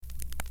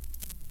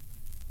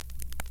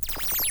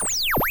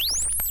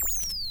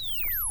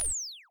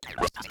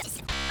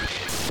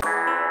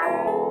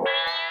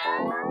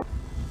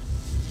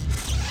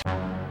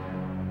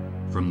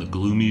From the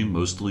gloomy,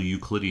 mostly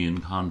Euclidean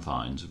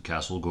confines of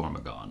Castle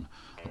Gormagon,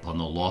 upon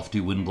the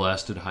lofty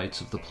wind-blasted heights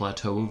of the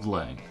Plateau of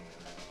Lang,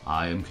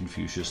 I am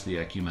Confucius the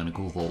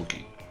Ecumenical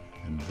Volgi,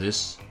 and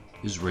this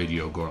is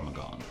Radio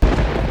Gormagon.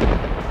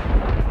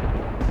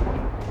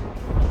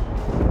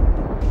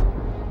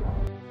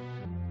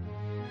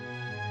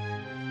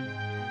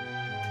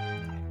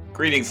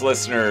 Greetings,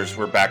 listeners.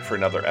 We're back for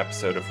another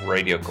episode of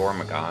Radio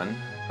Gormagon.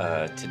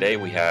 Today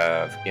we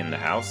have in the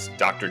house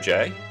Dr.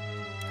 J.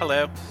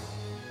 Hello.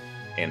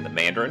 And the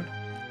Mandarin.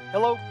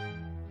 Hello.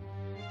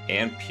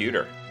 And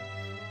Pewter.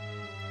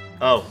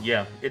 Oh,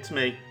 yeah, it's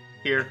me.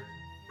 Here.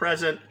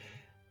 Present.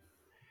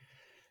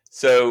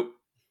 So,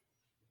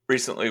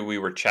 recently we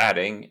were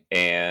chatting,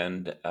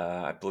 and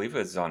I believe it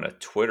was on a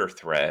Twitter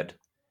thread,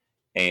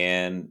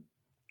 and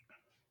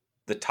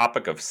the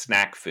topic of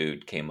snack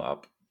food came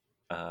up.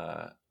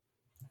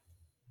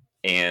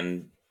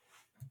 And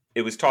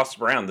it was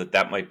tossed around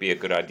that might be a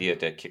good idea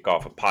to kick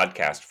off a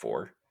podcast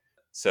for.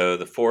 So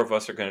the four of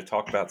us are going to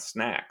talk about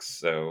snacks.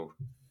 So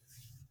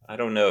I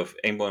don't know if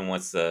anyone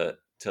wants to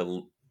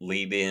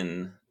lead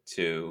in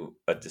to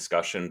a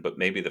discussion, but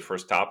maybe the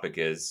first topic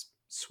is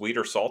sweet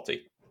or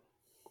salty.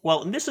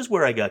 Well, and this is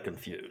where I got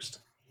confused.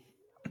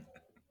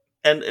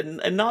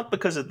 And not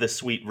because of the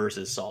sweet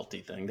versus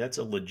salty thing. That's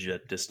a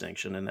legit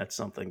distinction, and that's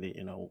something that,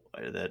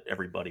 that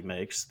everybody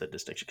makes, the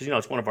distinction.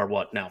 Because, it's one of our,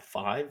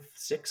 5,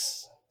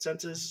 6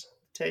 senses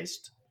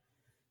taste?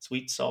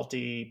 Sweet,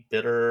 salty,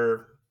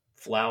 bitter,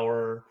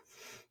 flour,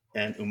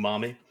 and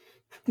umami.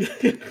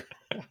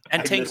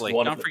 And tingly.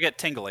 Don't forget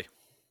tingly.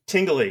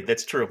 Tingly,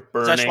 that's true.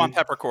 Burning. Szechuan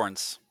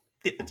peppercorns.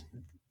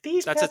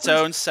 That's its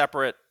own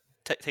separate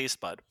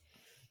taste bud.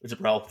 It's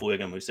Ralph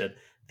Wiggum who said,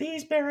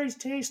 "These berries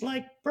taste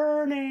like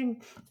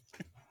burning."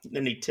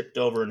 Then he tipped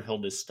over and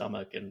held his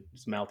stomach, and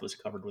his mouth was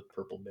covered with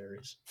purple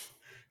berries,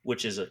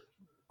 which is a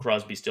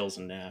Crosby, Stills,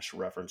 and Nash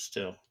reference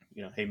too.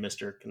 Hey,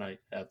 mister, can I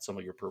have some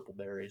of your purple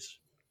berries?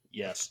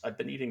 Yes, I've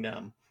been eating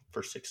them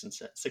for 6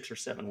 or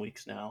 7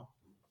 weeks now.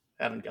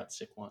 Haven't got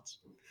sick once.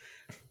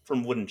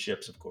 From Wooden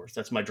Chips, of course.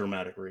 That's my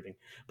dramatic reading.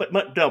 But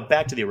no,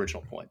 back to the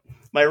original point.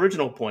 My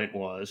original point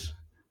was,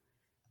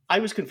 I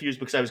was confused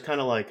because I was kind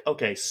of like,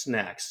 okay,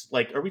 snacks.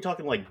 Like, are we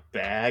talking like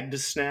bagged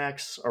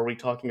snacks? Are we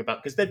talking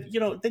about, because then,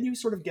 then you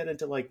sort of get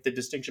into like the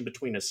distinction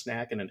between a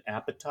snack and an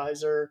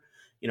appetizer,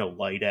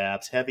 light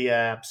apps, heavy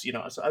apps,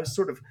 so I was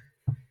sort of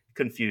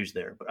confused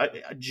there. But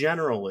I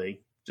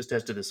generally, just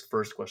as to this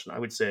first question, I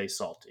would say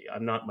salty.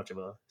 I'm not much of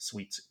a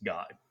sweets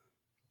guy.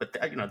 But,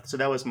 so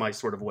that was my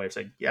sort of way of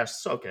saying,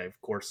 yes, okay, of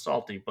course,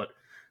 salty, but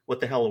what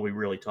the hell are we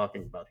really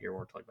talking about here when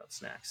we're talking about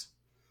snacks?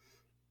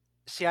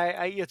 See,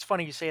 I it's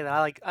funny you say that.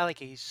 I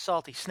like a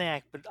salty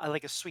snack, but I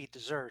like a sweet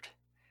dessert.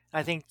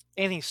 I think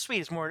anything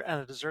sweet is more on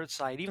the dessert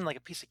side. Even like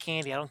a piece of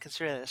candy, I don't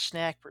consider that a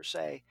snack per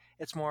se.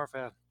 It's more of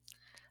a,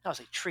 I don't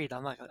say treat.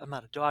 I'm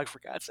not a dog, for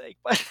God's sake,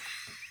 but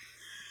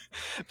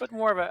but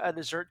more of a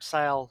dessert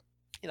style,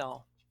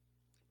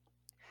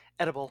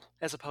 edible,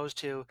 as opposed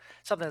to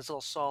something that's a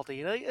little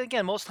salty.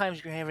 Again, most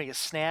times you're having a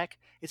snack,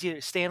 it's either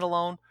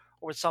standalone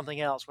or with something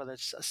else, whether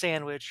it's a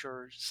sandwich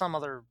or some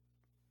other,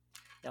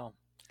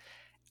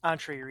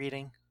 entree you're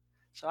eating.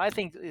 So I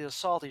think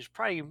salty is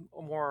probably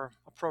more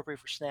appropriate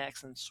for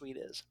snacks than sweet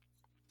is.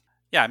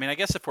 Yeah, I mean, I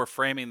guess if we're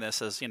framing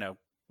this as,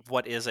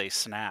 what is a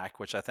snack,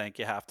 which I think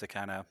you have to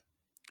kind of,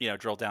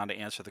 drill down to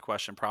answer the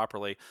question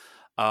properly.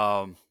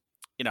 I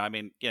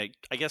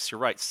guess you're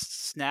right.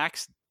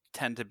 Snacks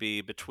tend to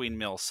be between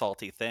meal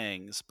salty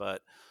things,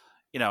 but,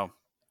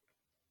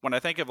 when I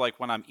think of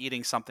like when I'm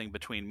eating something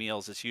between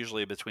meals, it's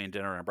usually between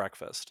dinner and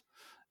breakfast,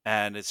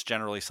 and it's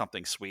generally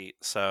something sweet.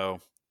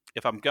 So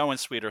if I'm going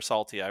sweet or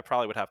salty, I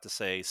probably would have to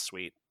say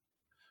sweet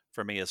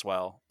for me as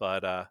well.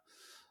 But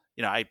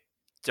I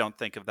don't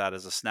think of that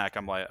as a snack.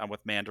 I'm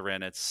with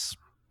Mandarin. It's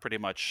pretty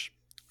much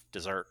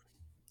dessert,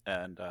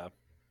 and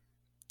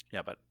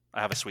but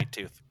I have a sweet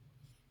tooth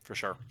for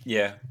sure.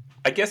 Yeah,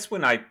 I guess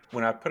when I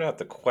put out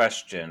the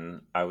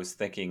question, I was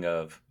thinking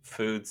of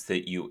foods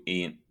that you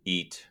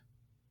eat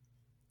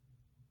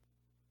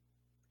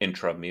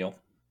intra-meal,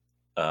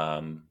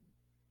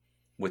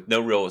 with no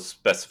real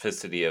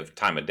specificity of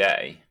time of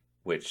day,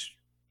 which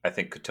I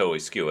think could totally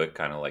skew it,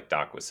 kind of like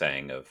Doc was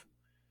saying, of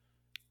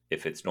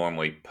if it's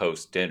normally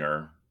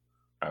post-dinner,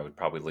 I would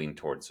probably lean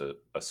towards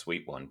a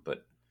sweet one.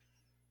 But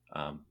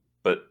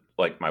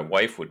like my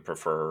wife would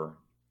prefer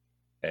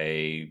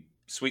a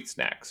sweet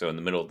snack. So in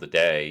the middle of the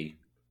day,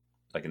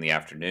 like in the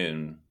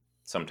afternoon,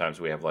 sometimes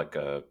we have like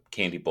a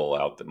candy bowl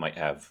out that might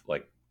have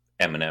like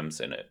M&Ms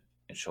in it,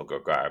 and she'll go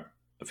grab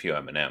a few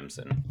M&Ms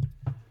and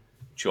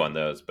chew on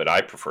those. But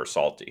I prefer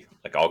salty.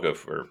 Like I'll go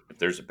for, if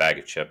there's a bag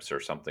of chips or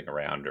something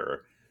around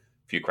or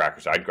a few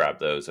crackers, I'd grab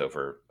those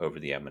over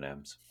the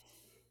M&Ms.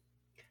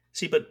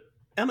 See, but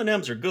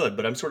M&Ms are good,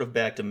 but I'm sort of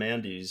back to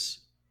Mandy's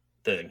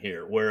thing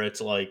here, where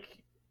it's like,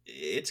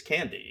 it's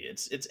candy.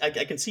 I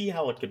can see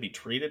how it could be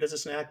treated as a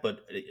snack,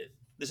 but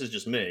this is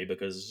just me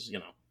because,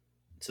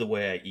 it's the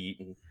way I eat.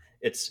 And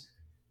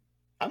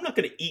I'm not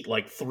going to eat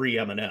like 3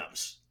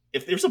 M&Ms.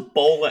 if there's a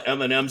bowl of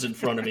M&Ms in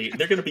front of me,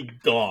 they're going to be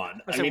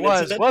gone. It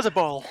was a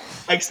bowl.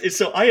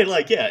 So I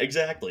like, yeah,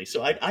 exactly.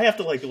 So I have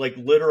to like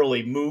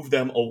literally move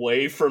them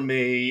away from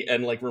me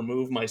and like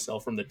remove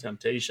myself from the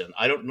temptation.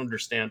 I don't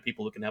understand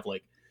people who can have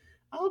like,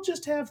 I'll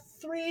just have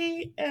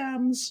 3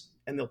 M's,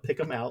 and they'll pick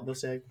them out and they'll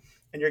say,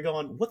 and you're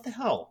going, what the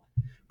hell?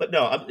 But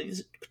no,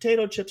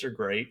 potato chips are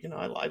great.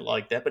 I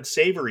like that, but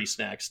savory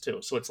snacks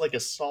too. So it's like a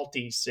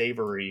salty,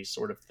 savory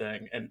sort of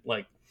thing. And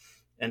like,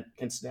 and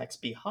can snacks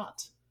be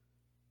hot?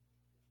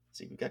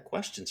 See, we've got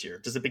questions here.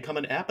 Does it become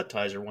an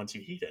appetizer once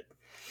you heat it?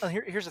 Well,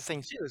 here's the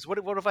thing too: is what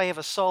if I have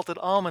a salted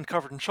almond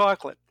covered in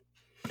chocolate?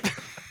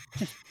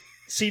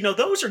 See, no,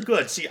 those are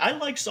good. See, I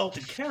like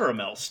salted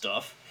caramel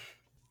stuff.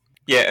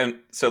 Yeah, and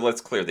so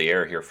let's clear the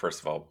air here.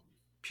 First of all,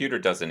 Pewter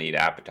doesn't eat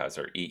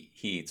appetizer. He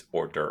eats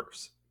hors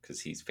d'oeuvres because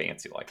he's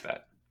fancy like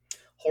that.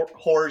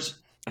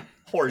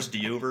 Hors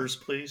d'oeuvres,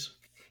 please.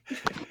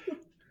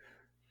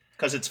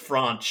 Because it's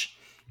French.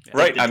 Yeah.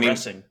 Right, I mean,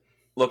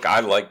 look, I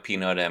like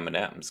peanut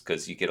M&Ms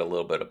because you get a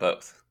little bit of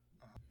both.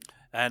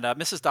 And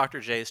Mrs.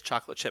 Dr. J's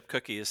chocolate chip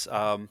cookies,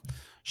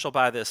 she'll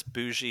buy this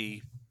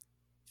bougie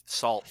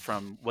salt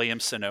from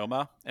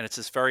Williams-Sonoma, and it's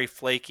this very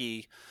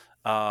flaky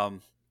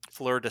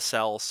fleur de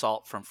sel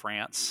salt from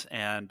France,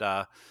 and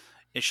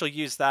she'll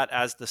use that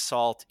as the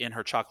salt in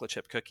her chocolate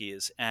chip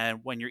cookies. And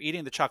when you're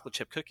eating the chocolate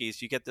chip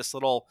cookies, you get this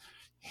little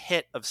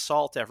hit of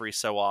salt every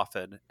so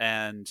often,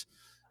 and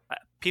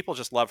people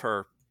just love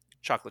her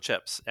chocolate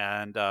chips,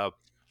 and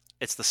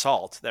it's the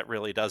salt that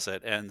really does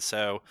it. And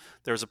so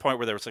there was a point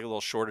where there was like a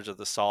little shortage of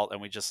the salt, and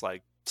we just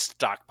like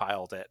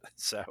stockpiled it,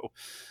 so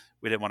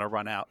we didn't want to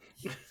run out.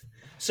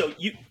 So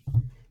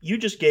you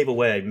just gave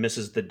away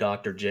Mrs. the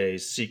Dr.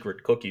 J's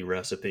secret cookie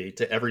recipe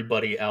to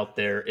everybody out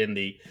there in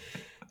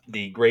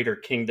the greater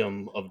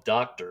kingdom of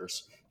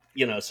doctors.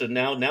 So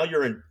now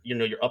you're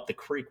you're up the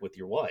creek with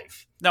your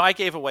wife. No, I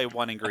gave away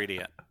one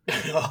ingredient.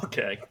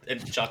 Okay.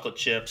 And chocolate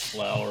chips,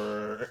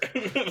 flour.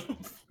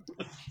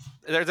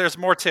 There's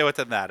more to it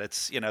than that.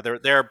 It's,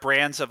 there are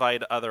brands of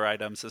other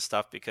items and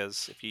stuff,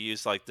 because if you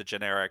use like the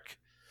generic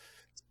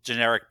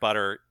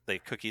butter, the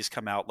cookies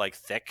come out like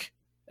thick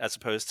as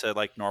opposed to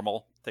like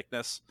normal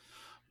thickness.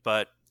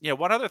 But,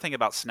 one other thing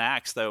about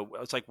snacks though,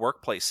 it's like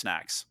workplace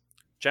snacks.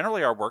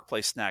 Generally our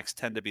workplace snacks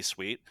tend to be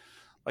sweet.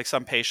 Like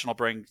some patient will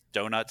bring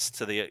donuts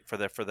for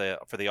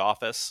the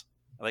office.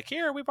 Like,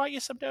 here, we brought you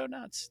some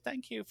donuts.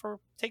 Thank you for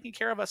taking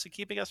care of us and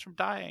keeping us from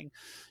dying.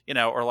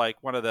 Or like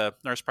one of the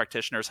nurse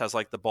practitioners has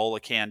like the bowl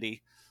of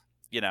candy,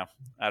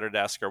 at her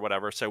desk or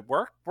whatever. So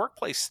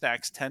workplace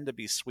snacks tend to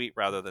be sweet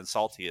rather than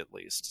salty, at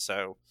least.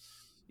 So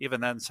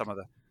even then, some of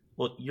the...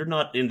 Well, you're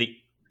not in the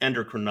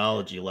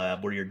endocrinology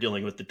lab where you're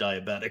dealing with the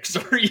diabetics,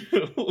 are you?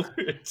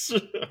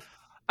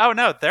 Oh,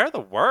 no, they're the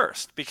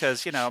worst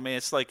because,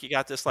 it's like you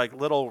got this like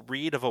little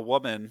reed of a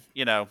woman,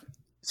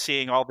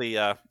 seeing all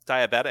the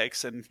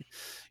diabetics, and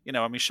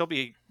she'll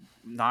be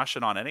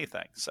noshing on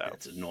anything. So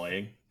it's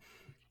annoying.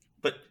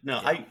 But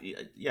no,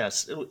 yeah.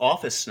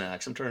 Office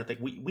snacks. I'm trying to think.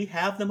 We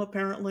have them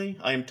apparently.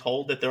 I am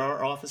told that there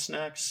are office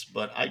snacks,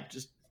 but I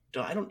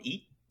don't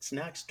eat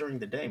snacks during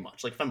the day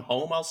much. Like if I'm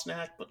home, I'll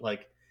snack, but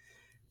like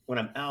when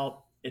I'm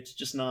out, it's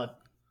just not.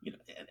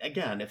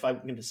 Again, if I'm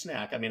going to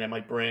snack, I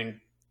might bring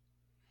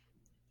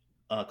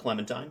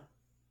clementine,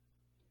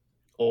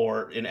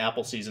 or in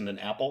apple season, an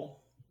apple.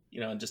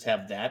 And just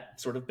have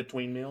that sort of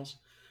between meals,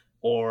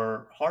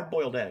 or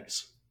hard-boiled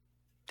eggs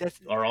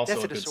are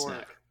also a good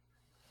snack.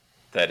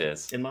 That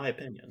is, in my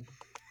opinion.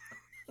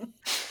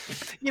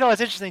 It's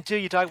interesting too.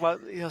 You talk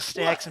about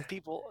snacks and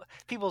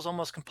people's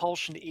almost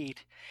compulsion to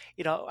eat.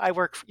 I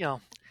work.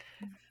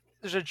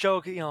 There's a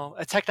joke.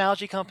 A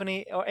technology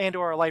company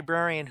or a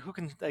librarian who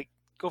can like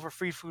go for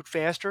free food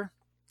faster.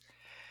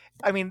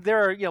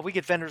 There are we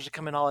get vendors that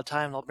come in all the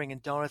time. They'll bring in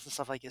donuts and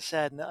stuff like you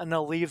said, and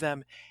they'll leave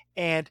them.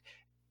 And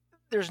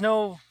there's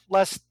no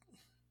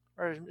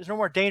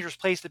more dangerous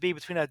place to be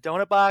between a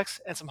donut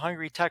box and some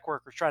hungry tech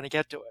workers trying to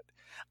get to it.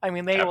 They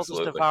will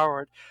just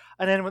devour it.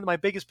 And then my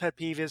biggest pet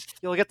peeve is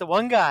you'll get the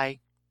one guy,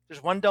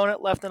 there's one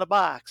donut left in a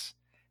box,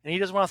 and he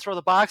doesn't want to throw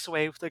the box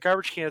away with the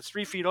garbage can that's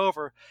 3 feet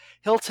over.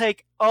 He'll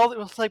take by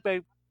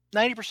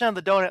 90% of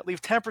the donut,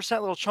 leave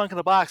 10% little chunk in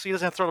the box so he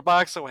doesn't have to throw the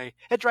box away.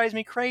 It drives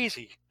me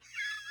crazy.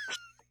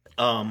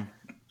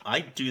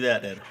 I do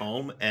that at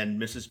home,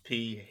 and Mrs.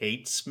 P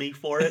hates me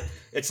for it.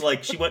 It's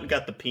like she went and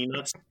got the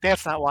peanuts.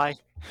 That's not why.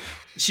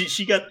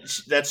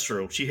 That's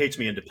true. She hates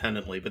me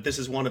independently, but this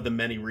is one of the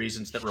many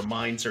reasons that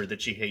reminds her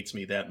that she hates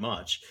me that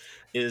much.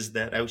 Is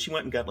that she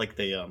went and got like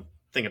the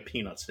thing of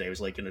peanuts today. It was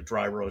like in a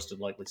dry roasted,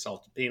 lightly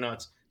salted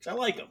peanuts. Because I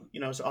like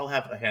them, so I'll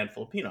have a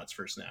handful of peanuts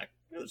for a snack.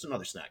 It was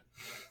another snack,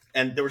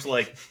 and there was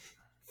like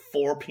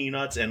 4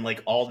 peanuts and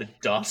like all the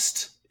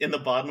dust in the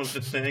bottom of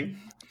the thing,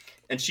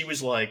 and she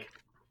was like.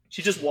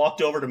 She just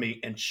walked over to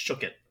me and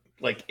shook it,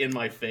 like, in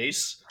my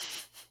face.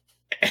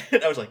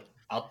 And I was like,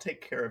 I'll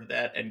take care of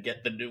that and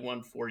get the new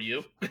one for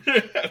you.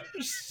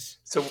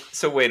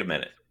 So wait a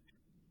minute.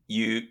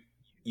 You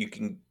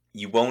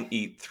won't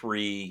eat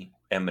 3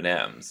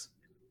 M&Ms,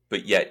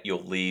 but yet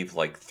you'll leave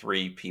like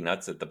 3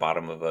 peanuts at the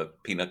bottom of a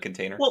peanut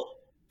container. Well,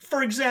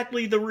 for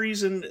exactly the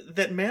reason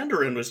that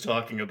Mandarin was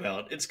talking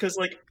about. It's because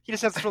like You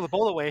just have to throw the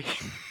bowl away.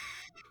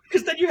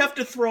 because then you have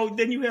to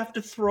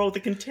throw the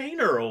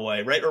container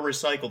away, right? Or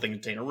recycle the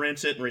container,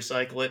 rinse it and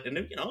recycle it. And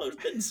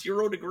it's been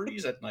 0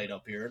 degrees at night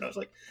up here, and I was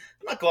like,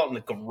 I'm not going out in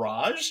the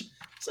garage.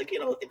 It's like,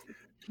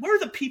 where are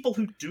the people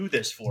who do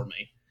this for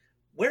me?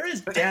 Where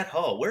is Dat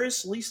Ho? Where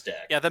is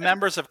Sleestack? Yeah, the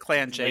members of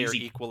Clan J are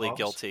Lazy equally bums.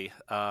 guilty.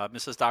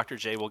 Mrs. Dr.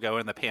 J will go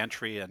in the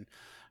pantry and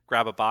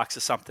grab a box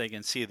of something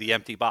and see the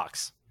empty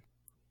box.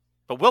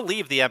 But we'll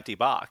leave the empty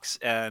box,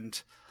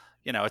 and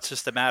it's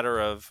just a matter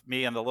of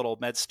me and the little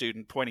med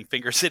student pointing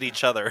fingers at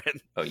each other.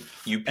 And Oh,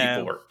 you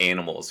people are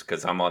animals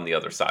because I'm on the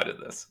other side of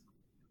this.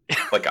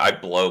 Like I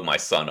blow my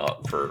son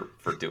up for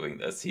doing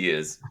this. He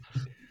is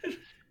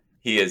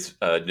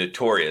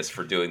notorious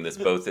for doing this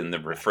both in the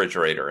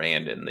refrigerator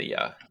and in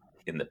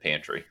the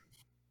pantry.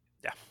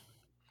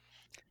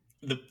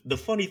 The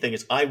funny thing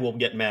is, I will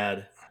get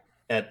mad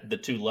at the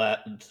two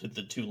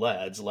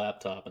lads,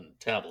 laptop and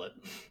tablet,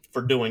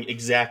 for doing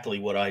exactly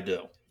what I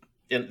do,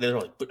 and they're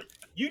like, "But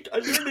I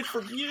learned it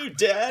from you,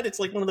 Dad." It's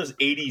like one of those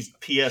 '80s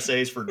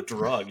PSAs for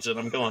drugs, and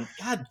I'm going,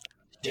 "God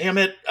damn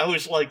it!" I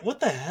was like, "What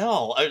the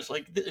hell?" I was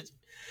like,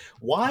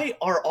 "Why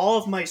are all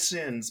of my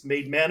sins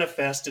made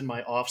manifest in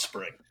my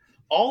offspring?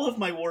 All of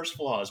my worst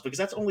flaws, because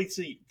that's the only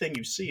thing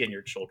you see in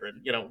your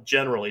children.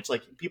 Generally, it's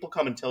like people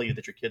come and tell you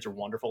that your kids are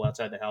wonderful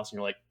outside the house, and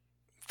you're like."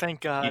 Thank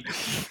God.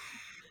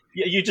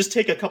 You just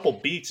take a couple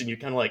beats and you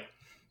kind of like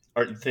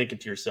are thinking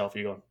to yourself,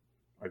 you're going,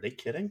 are they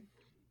kidding?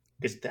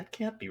 Because that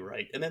can't be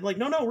right. And then like,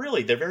 no,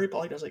 really. They're very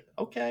polite. I was like,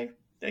 okay,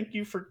 thank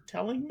you for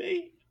telling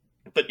me.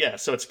 But yeah,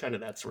 so it's kind of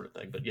that sort of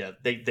thing. But yeah,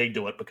 they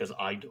do it because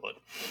I do it.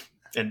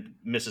 And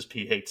Mrs.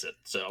 P hates it.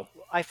 So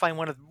I find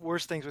one of the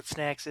worst things with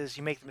snacks is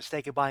you make the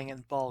mistake of buying it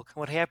in bulk.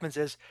 What happens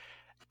is,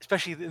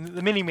 especially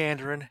the mini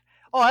Mandarin,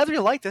 oh, I really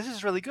like this. This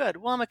is really good.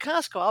 Well, I'm at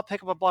Costco. I'll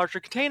pick up a larger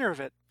container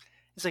of it.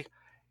 It's like,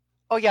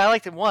 oh yeah, I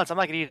liked it once. I'm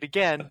not going to eat it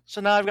again.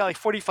 So now I've got like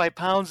 45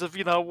 pounds of,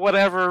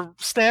 whatever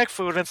snack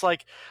food. And it's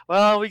like,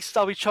 well,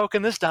 I'll be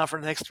choking this down for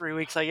the next 3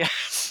 weeks, I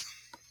guess.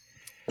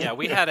 yeah,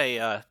 we had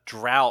a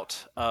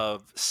drought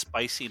of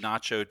spicy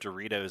nacho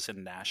Doritos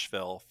in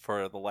Nashville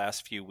for the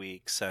last few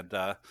weeks. And,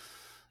 a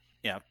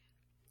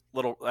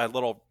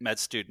little med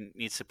student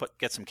needs to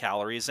get some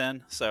calories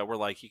in. So we're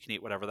like, you can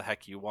eat whatever the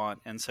heck you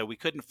want. And so we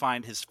couldn't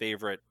find his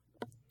favorite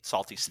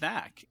salty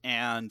snack.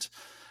 And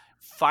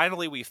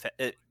finally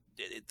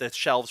the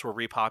shelves were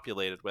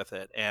repopulated with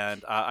it,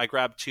 and I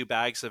grabbed 2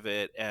 bags of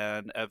it,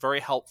 and a very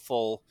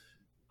helpful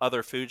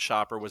other food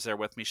shopper was there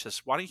with me. She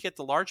says, why don't you get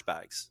the large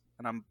bags?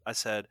 And I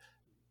said,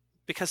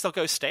 because they'll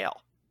go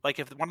stale. Like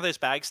if one of those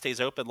bags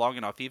stays open long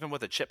enough, even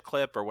with a chip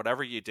clip or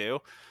whatever you do,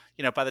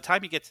 by the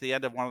time you get to the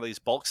end of one of these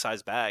bulk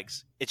size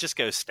bags, it just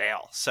goes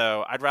stale.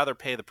 So I'd rather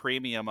pay the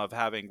premium of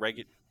having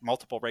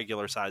multiple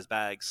regular size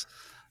bags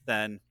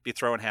than be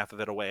throwing half of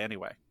it away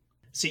anyway.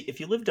 see, if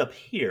you lived up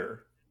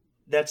here,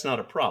 that's not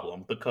a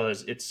problem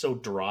because it's so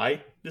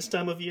dry this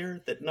time of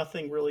year that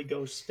nothing really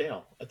goes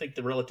stale. I think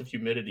the relative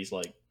humidity is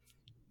like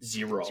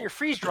 0. So you're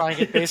freeze drying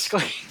it,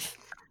 basically.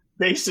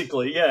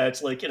 Basically, yeah.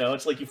 It's like,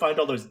 it's like you find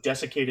all those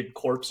desiccated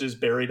corpses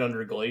buried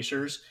under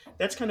glaciers.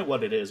 That's kind of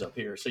what it is up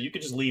here. So you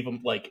could just leave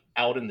them like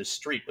out in the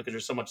street because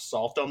there's so much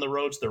salt on the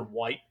roads. They're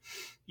white.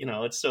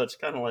 It's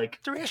kind of like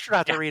They're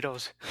astronaut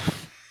Doritos.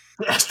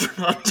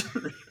 astronaut.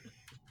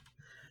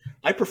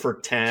 I prefer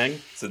Tang.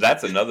 So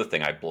that's another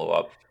thing I blow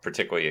up,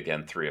 particularly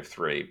again 3 of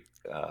 3,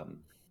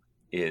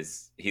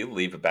 is he'll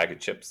leave a bag of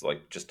chips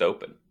like just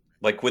open,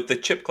 like with the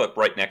chip clip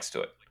right next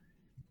to it,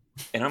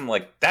 and I'm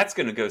like, that's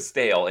going to go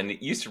stale. And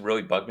it used to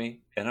really bug me,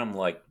 and I'm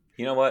like,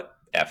 you know what,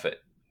 F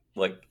it.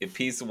 Like if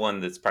he's the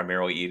one that's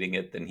primarily eating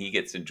it, then he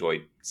gets to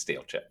enjoy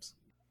stale chips.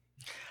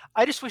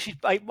 I just wish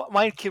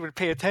my kid would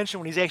pay attention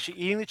when he's actually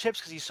eating the chips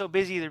because he's so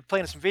busy either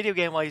playing some video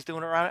game while he's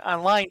doing it or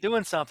online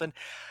doing something.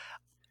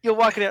 You'll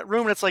walk in that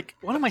room and it's like,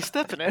 what am I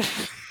stepping in?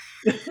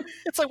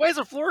 It's like, why is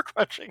the floor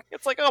crunching?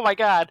 It's like, oh my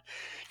God,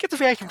 get the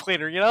vacuum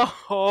cleaner,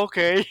 Oh,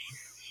 okay.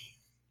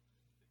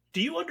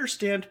 Do you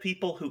understand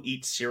people who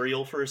eat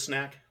cereal for a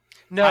snack?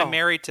 No, I'm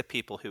married to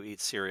people who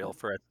eat cereal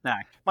for a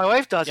snack. my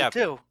wife does Yeah. it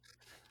too.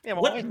 Yeah,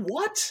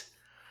 What?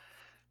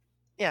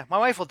 Yeah, my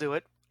wife will do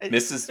it.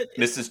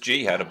 Mrs.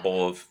 G had a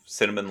bowl of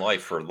Cinnamon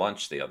Life for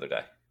lunch the other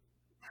day.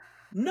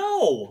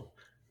 No.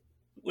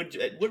 What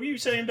were you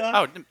saying, Doc?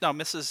 Oh no,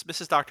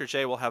 Mrs. Dr.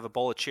 J will have a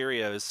bowl of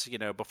Cheerios,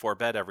 before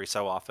bed every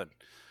so often.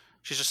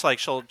 She's just like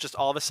she'll just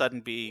all of a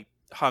sudden be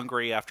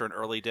hungry after an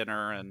early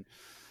dinner, and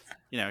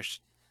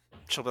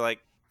she'll be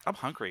like, "I'm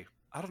hungry.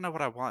 I don't know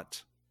what I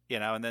want,"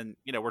 And then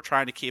we're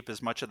trying to keep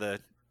as much of the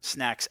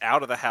snacks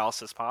out of the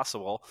house as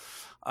possible,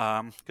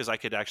 because I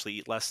could actually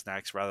eat less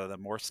snacks rather than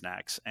more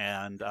snacks.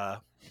 And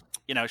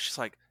she's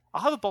like,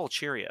 "I'll have a bowl of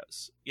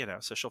Cheerios,"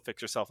 So she'll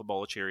fix herself a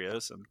bowl of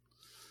Cheerios, and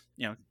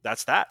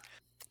that's that.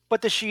 But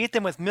does she eat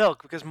them with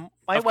milk? Because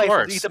my Of wife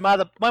course. will eat them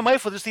my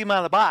wife will just eat them out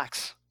of the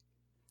box.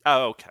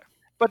 Oh, okay.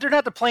 But they're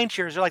not the plain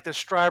Cheerios. They're like the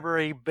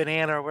strawberry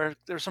banana where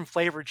there's some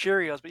flavored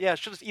Cheerios. But yeah,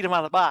 she'll just eat them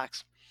out of the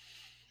box.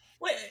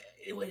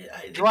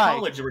 In Dry.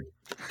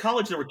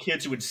 college there were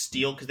kids who would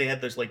steal because they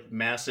had those like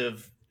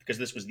massive, because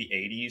this was the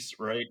 80s,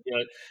 right?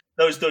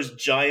 Those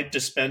giant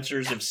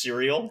dispensers of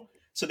cereal.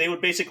 So they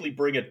would basically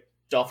bring a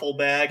duffel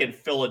bag and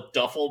fill a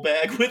duffel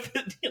bag with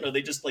it.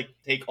 They just like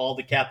take all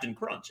the Captain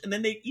Crunch and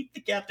then they eat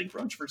the Captain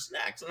Crunch for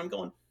snacks. And I'm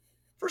going,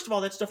 first of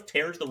all, that stuff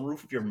tears the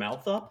roof of your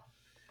mouth up.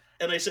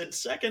 And I said,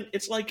 second,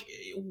 it's like,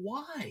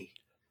 why?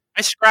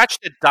 I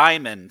scratched a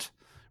diamond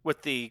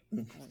with the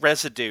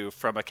residue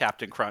from a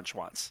Captain Crunch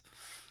once.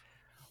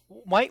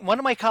 One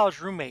of my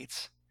college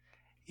roommates,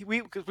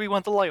 because we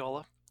went to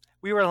Loyola,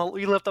 we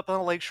lived up on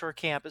the Lakeshore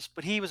campus,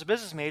 but he was a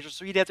business major,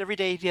 so every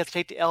day he'd have to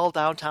take the L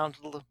downtown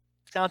to the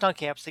downtown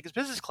campus, take his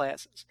business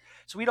classes.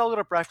 So we'd all go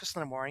to breakfast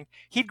in the morning.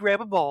 He'd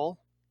grab a bowl,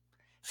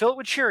 fill it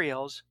with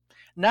Cheerios,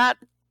 not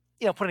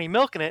put any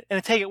milk in it, and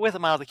then take it with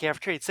him out of the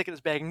cafeteria, stick it in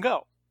his bag, and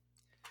go.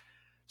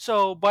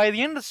 So by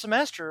the end of the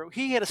semester,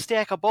 he had a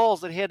stack of bowls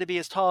that had to be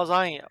as tall as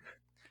I am.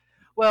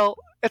 Well,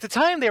 at the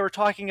time they were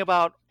talking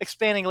about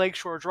expanding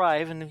Lakeshore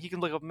Drive, and you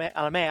can look on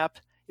a map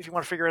if you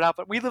want to figure it out.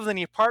 But we lived in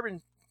the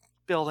apartment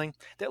building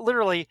that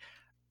literally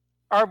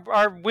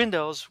our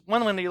windows,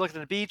 one window you looked at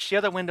the beach, the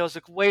other windows,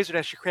 the waves would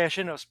actually crash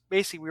into us.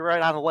 Basically, we were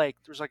right on the lake.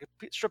 There was like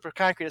a strip of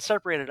concrete that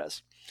separated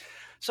us.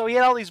 So he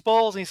had all these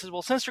bowls, and he says,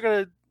 well, since you're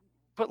going to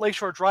put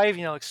Lakeshore Drive,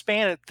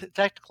 expand it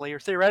technically or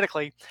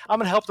theoretically, I'm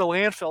going to help the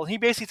landfill. And he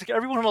basically took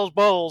every one of those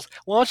bowls,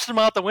 launched them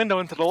out the window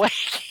into the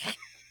lake.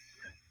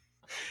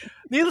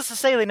 Needless to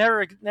say, they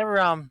never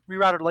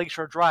rerouted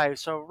Lakeshore Drive.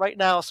 So right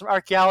now, some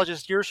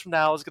archaeologist years from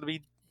now is going to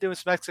be doing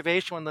some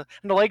excavation when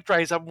the lake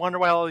dries up. Wonder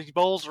why all these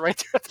bowls are right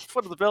there at the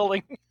foot of the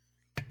building.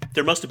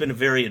 There must have been a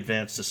very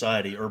advanced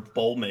society or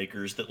bowl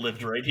makers that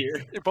lived right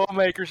here. Bowl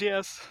makers,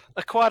 yes.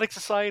 Aquatic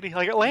society,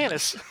 like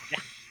Atlantis.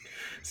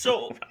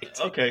 So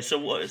okay,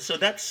 so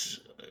that's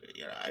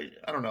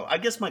I don't know. I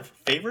guess my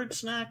favorite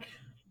snack.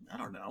 I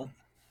don't know.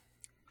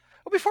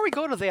 Well, before we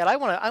go to that, I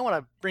want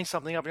to bring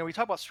something up. We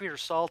talk about sweet or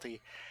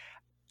salty.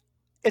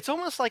 It's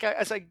almost like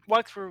as I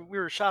walked through, we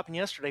were shopping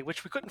yesterday,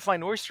 which we couldn't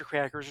find oyster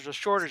crackers. There's a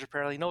shortage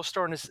apparently. No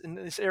store in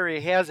this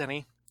area has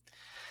any.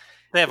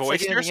 They have It's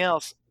oysters. like anything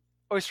else,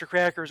 oyster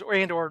crackers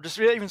or just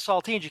even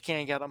saltines. You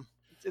can't get them.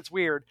 It's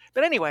weird.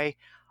 But anyway,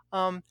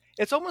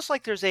 it's almost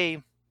like there's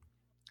a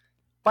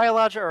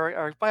biological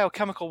or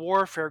biochemical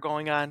warfare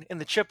going on in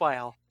the chip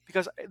aisle.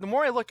 Because the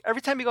more I look,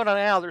 every time you go down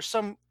an aisle, there's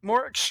some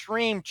more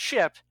extreme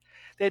chip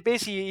that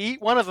basically you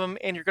eat one of them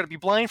and you're going to be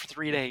blind for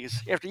 3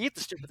 days after you eat the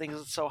stupid thing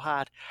because it's so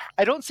hot.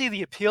 I don't see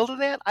the appeal to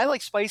that. I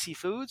like spicy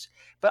foods,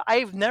 but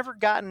I've never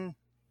gotten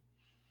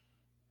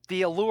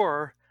the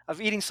allure of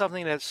eating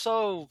something that's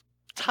so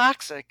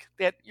toxic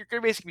that you're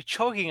going to basically be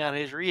choking on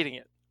it as you're eating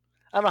it.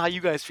 I don't know how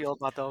you guys feel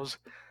about those.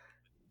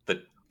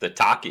 The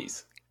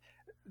Takis.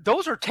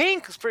 Those are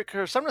tanks for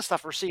some of the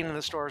stuff we're seeing in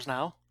the stores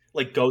now.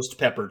 Like ghost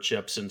pepper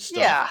chips and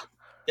stuff.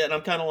 Yeah. And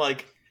I'm kind of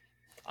like,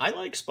 I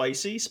like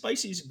spicy.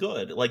 Spicy's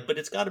good. Like, but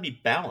it's got to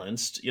be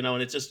balanced,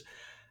 and it's just,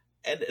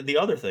 and the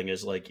other thing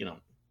is like,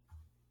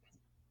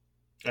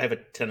 I have a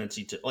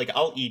tendency to, like,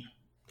 I'll eat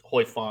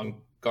hoi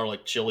fong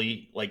garlic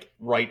chili, like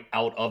right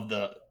out of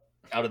the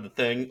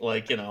thing,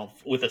 like,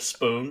 with a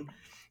spoon.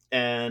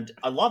 And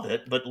I love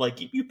it, but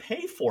like you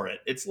pay for it.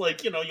 It's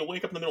like, you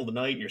wake up in the middle of the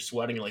night and you're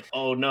sweating. You're like,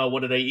 oh no, what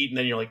did I eat? And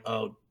then you're like,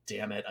 oh,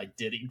 damn it, I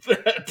did eat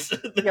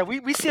that. Yeah,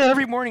 we see that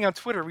every morning on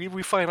Twitter.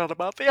 We find out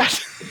about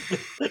that.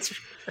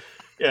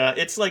 Yeah,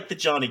 it's like the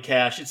Johnny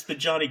Cash. It's the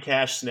Johnny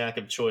Cash snack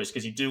of choice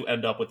because you do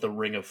end up with the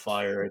ring of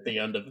fire at the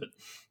end of it.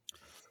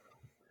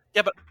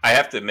 Yeah, but I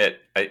have to admit,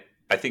 I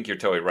think you're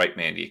totally right,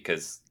 Mandy,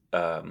 because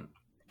I'm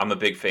a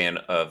big fan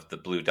of the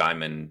Blue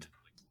Diamond,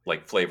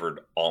 like flavored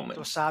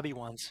almonds. Wasabi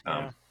ones.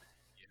 Yeah.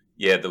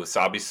 Yeah, the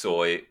wasabi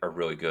soy are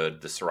really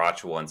good. The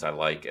sriracha ones I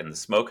like, and the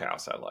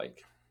smokehouse I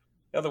like.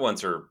 The other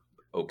ones are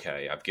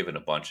okay. I've given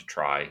a bunch a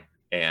try,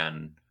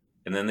 and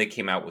then they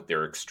came out with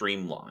their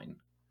extreme line,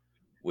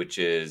 which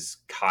is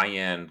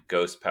cayenne,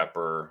 ghost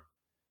pepper,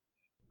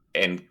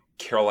 and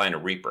Carolina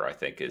Reaper. I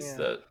think is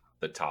the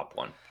top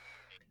one,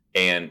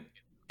 and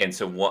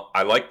so what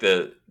I like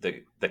the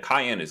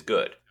cayenne is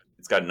good.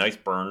 It's got a nice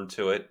burn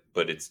to it,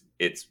 but it's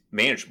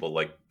manageable.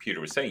 Like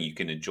Peter was saying, you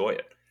can enjoy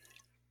it.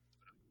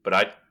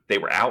 But they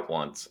were out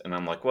once, and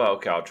I'm like, well,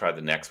 okay, I'll try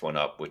the next one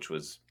up, which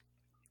was,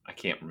 I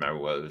can't remember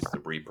whether it was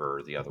the Reaper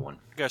or the other one.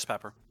 Ghost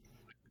pepper.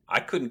 I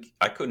couldn't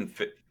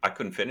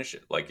finish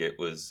it. Like it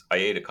was, I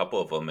ate a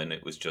couple of them, and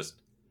it was just,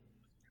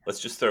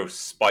 let's just throw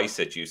spice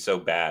at you so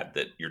bad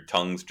that your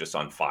tongue's just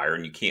on fire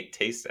and you can't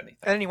taste anything.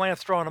 And then you wind up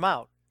throwing them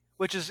out,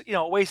 which is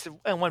a waste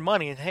of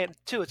money, and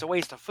two, it's a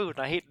waste of food.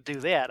 And I hate to do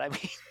that. I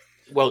mean,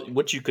 well,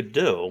 what you could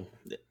do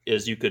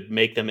is you could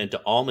make them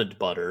into almond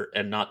butter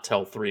and not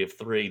tell 3 of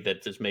 3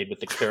 that is made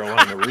with the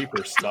Carolina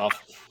Reaper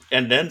stuff,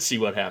 and then see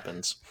what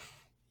happens.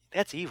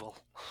 That's evil.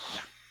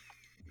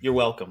 You're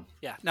welcome.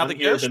 Yeah. Now I'm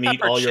here to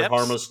meet all your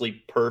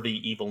harmlessly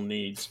pervy evil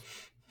needs.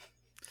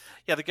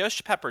 Yeah, the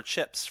ghost pepper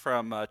chips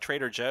from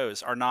Trader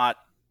Joe's are not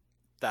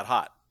that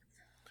hot.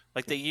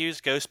 Like they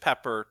use ghost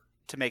pepper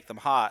to make them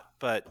hot,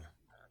 but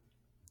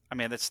I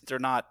mean they're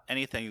not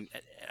anything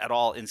at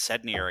all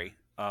incendiary.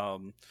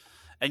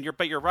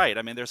 But you're right.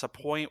 I mean, there's a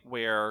point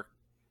where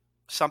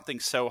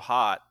something's so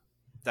hot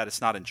that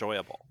it's not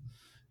enjoyable.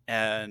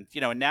 And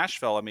in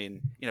Nashville, I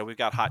mean, we've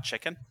got hot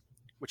chicken,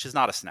 which is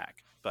not a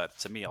snack, but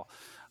it's a meal.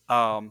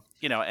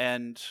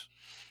 And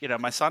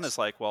my son is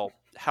like, well,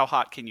 how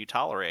hot can you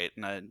tolerate?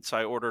 And so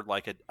I ordered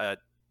like a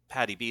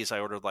Patty B's. I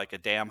ordered like a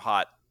damn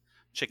hot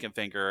chicken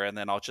finger, and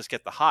then I'll just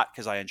get the hot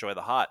because I enjoy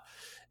the hot.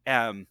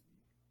 And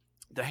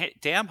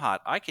damn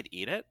hot, I could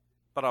eat it,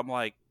 but I'm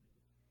like,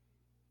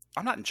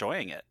 I'm not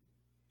enjoying it.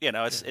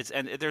 It's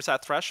and there's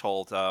that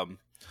threshold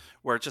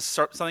where it just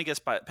something gets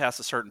past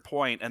a certain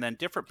point, and then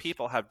different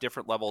people have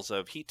different levels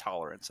of heat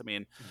tolerance. I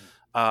mean,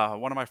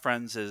 one of my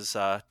friends is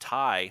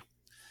Thai,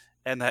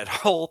 and that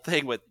whole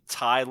thing with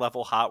Thai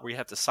level hot where you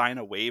have to sign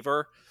a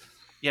waiver,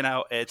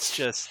 it's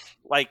just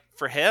like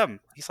for him,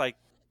 he's like,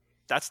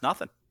 that's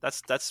nothing.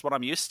 That's what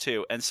I'm used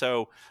to. And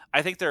so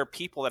I think there are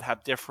people that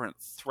have different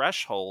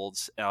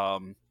thresholds,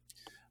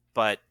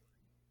 but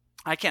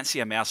I can't see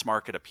a mass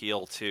market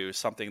appeal to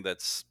something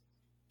that's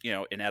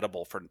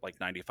inedible for like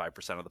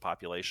 95% of the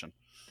population.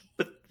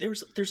 But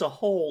there's a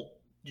whole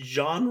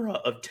genre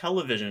of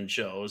television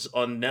shows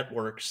on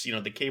networks,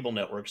 the cable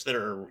networks that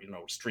are,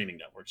 streaming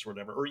networks or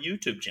whatever, or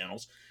YouTube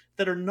channels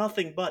that are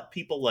nothing but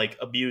people like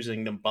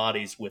abusing their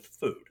bodies with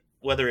food.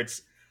 Whether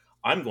it's,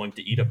 I'm going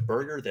to eat a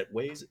burger that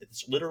weighs,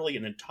 it's literally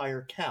an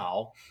entire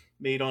cow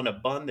made on a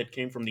bun that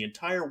came from the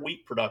entire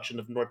wheat production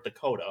of North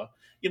Dakota.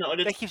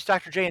 And that keeps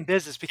Dr. J in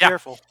business. Be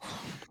careful.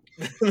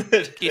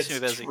 Keeps me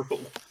busy. True.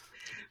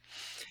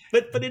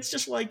 But it's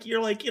just like,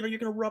 you're going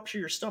to rupture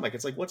your stomach.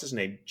 It's like, what's his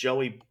name?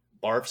 Joey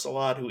Barfs a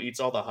lot, who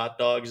eats all the hot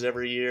dogs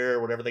every year,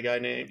 or whatever the guy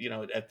named,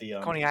 at the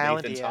Coney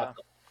Island, Nathan's yeah. hot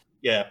dog.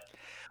 Yeah.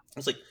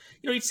 It's like,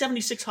 eat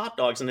 76 hot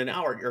dogs in an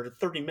hour or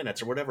 30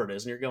 minutes or whatever it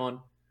is. And you're going,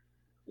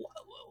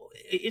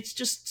 it's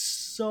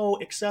just so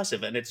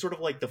excessive. And it's sort of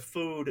like the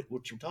food,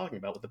 what you're talking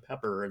about with the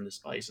pepper and the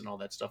spice and all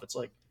that stuff. It's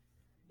like,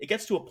 it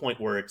gets to a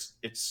point where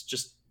it's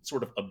just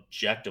sort of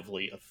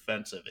objectively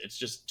offensive. It's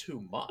just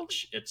too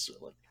much. It's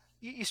like,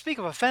 You speak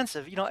of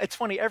offensive. It's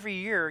funny. Every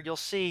year you'll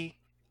see,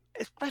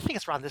 I think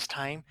it's around this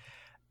time,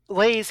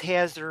 Lay's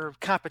has their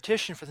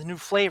competition for the new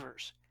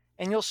flavors.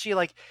 And you'll see,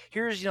 like,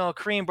 here's,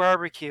 Korean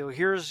barbecue.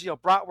 Here's,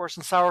 bratwurst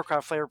and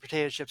sauerkraut flavored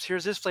potato chips.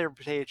 Here's this flavored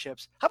potato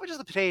chips. How about just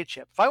the potato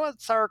chip? If I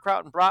want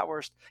sauerkraut and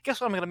bratwurst, guess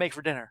what I'm going to make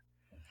for dinner?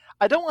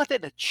 I don't want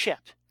that in a chip.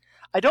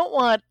 I don't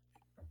want,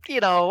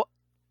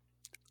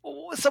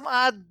 some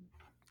odd,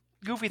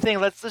 goofy thing.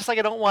 That's just like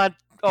I don't want,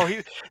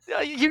 you're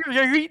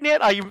eating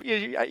it? Oh,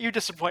 you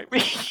disappoint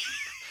me.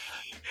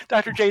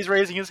 Dr. J's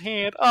raising his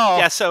hand. Oh.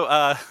 Yeah,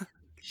 so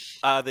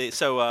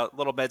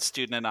little med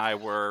student and I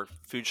were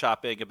food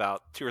shopping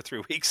about 2 or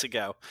 3 weeks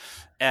ago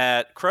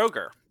at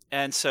Kroger.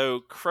 And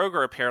so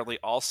Kroger apparently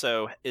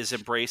also is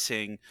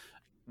embracing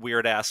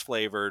weird ass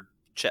flavored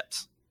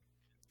chips.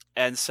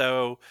 And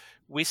so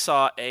we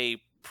saw a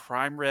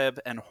prime rib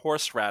and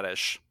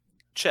horseradish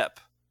chip.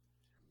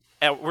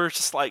 And we're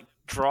just like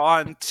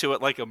drawn to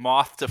it like a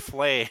moth to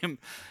flame.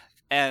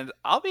 And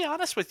I'll be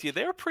honest with you,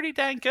 they were pretty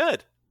dang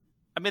good.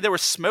 I mean, they were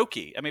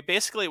smoky. I mean,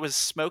 basically, it was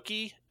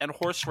smoky and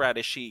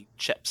horseradishy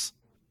chips.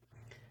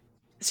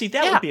 See,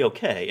 that would be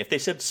okay. If they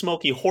said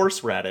smoky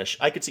horseradish,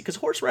 I could see, because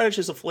horseradish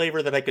is a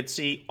flavor that I could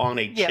see on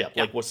a chip,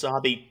 like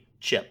wasabi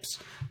chips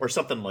or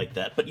something like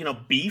that. But,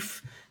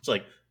 beef, it's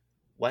like,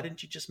 why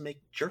didn't you just make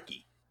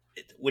jerky,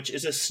 which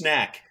is a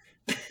snack?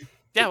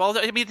 Yeah, well,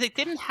 I mean, they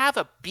didn't have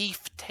a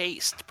beef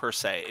taste, per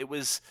se. It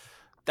was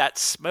that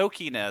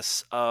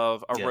smokiness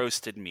of a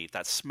roasted meat,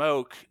 that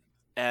smoke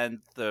and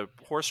the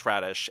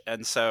horseradish.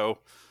 And so,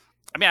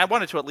 I mean, I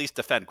wanted to at least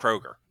defend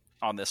Kroger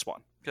on this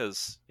one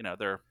because,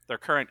 their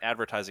current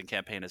advertising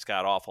campaign is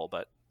god awful,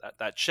 but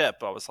that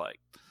chip, I was like,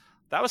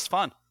 that was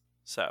fun.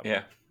 So,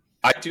 yeah,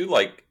 I do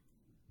like,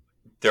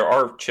 there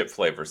are chip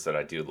flavors that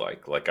I do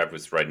like I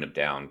was writing them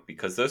down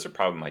because those are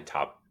probably my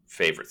top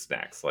favorite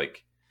snacks.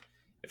 Like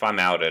if I'm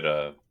out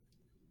at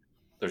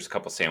there's a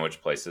couple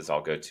sandwich places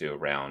I'll go to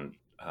around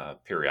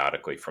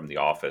periodically from the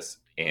office,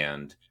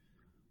 and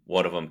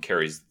one of them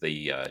carries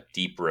the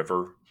Deep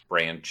River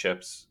brand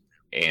chips,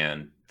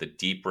 and the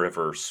Deep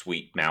River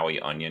sweet Maui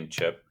onion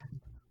chip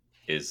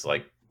is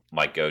like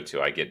my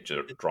go-to. I get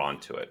drawn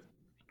to it.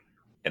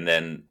 And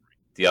then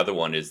the other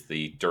one is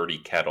the Dirty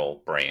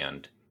Kettle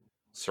brand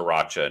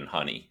sriracha and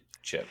honey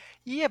chip.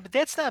 Yeah, but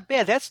that's not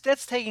bad.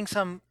 That's taking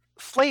some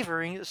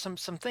flavoring, some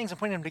things and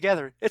putting them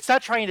together. It's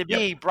not trying to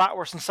be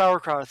bratwurst and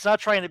sauerkraut. It's not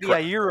trying to be a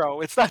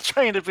gyro. It's not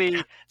trying to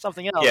be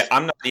something else. Yeah,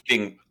 I'm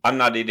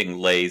not eating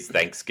Lay's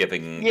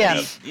Thanksgiving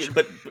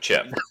but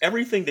chip.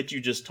 Everything that you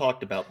just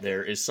talked about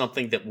there is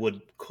something that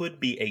could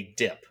be a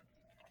dip.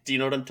 Do you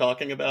know what I'm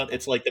talking about?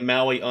 It's like the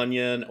Maui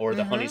onion or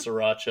the honey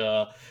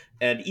sriracha,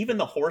 and even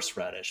the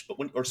horseradish.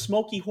 Or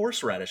smoky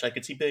horseradish, I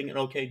could see being an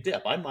okay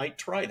dip. I might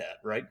try that,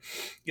 right?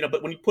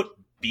 But when you put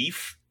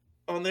beef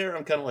on there,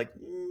 I'm kind of like,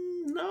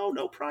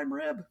 no prime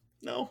rib,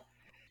 no.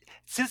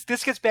 Since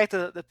this gets back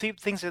to the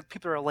things that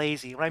people are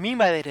lazy. What I mean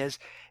by that is,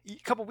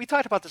 we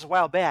talked about this a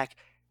while back.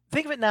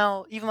 think of it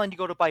now, even when you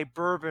go to buy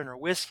bourbon or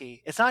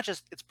whiskey, it's not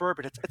just it's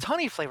bourbon, it's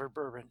honey flavored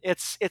bourbon,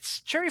 it's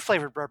cherry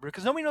flavored bourbon,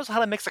 because nobody knows how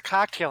to mix a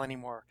cocktail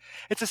anymore.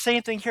 It's the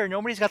same thing here.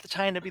 Nobody's got the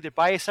time to either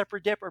buy a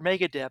separate dip or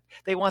make a dip.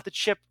 They want the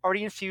chip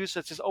already infused, so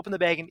it's just open the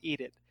bag and eat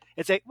it.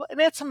 And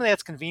that's something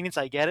that's convenience.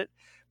 I get it,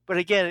 but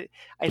again,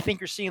 I think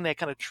you're seeing that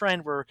kind of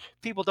trend where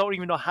people don't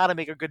even know how to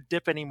make a good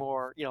dip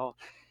anymore.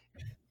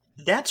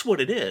 That's what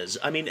it is.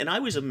 I mean, and I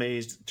was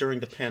amazed during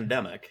the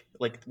pandemic,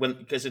 like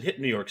because it hit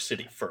New York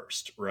City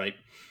first, right?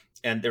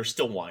 And they're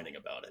still whining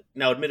about it.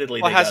 Now,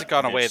 admittedly, Well, they it hasn't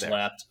got gone away bitch there.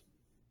 slapped.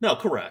 No,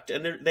 correct,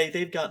 and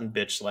they've gotten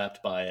bitch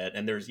slapped by it.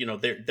 And there's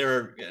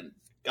they're and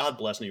God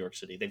bless New York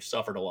City. They've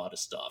suffered a lot of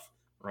stuff,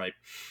 right?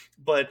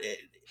 But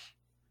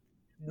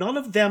none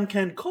of them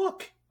can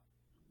cook.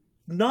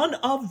 None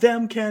of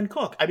them can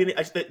cook. I mean,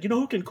 you know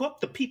who can cook?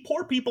 The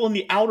poor people in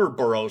the outer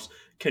boroughs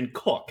can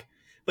cook,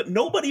 but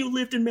nobody who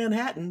lived in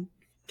Manhattan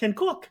can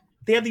cook.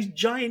 They have these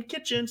giant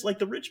kitchens like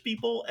the rich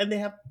people, and they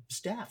have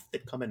staff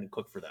that come in and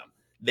cook for them.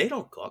 They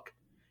don't cook.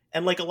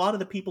 And like a lot of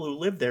the people who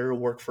live there who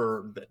work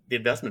for the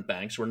investment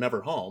banks were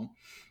never home,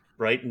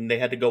 right? And they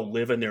had to go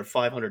live in their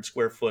 500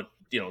 square foot,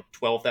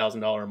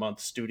 $12,000 a month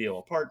studio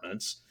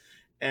apartments.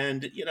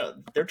 And,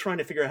 they're trying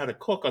to figure out how to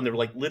cook on their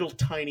like little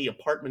tiny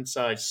apartment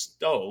sized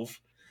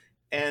stove.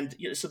 And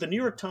so the New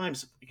York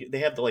Times, they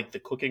have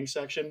the cooking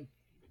section.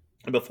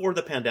 And before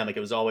the pandemic,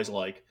 it was always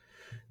like,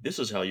 this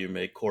is how you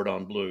make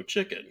cordon bleu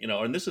chicken,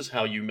 and this is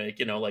how you make,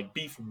 like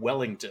beef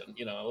Wellington,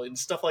 and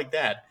stuff like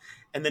that.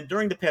 And then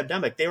during the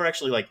pandemic, they were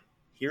actually like,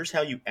 here's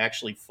how you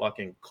actually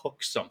fucking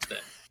cook something.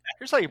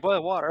 Here's how you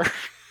boil water.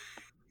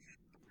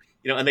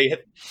 And they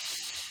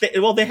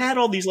had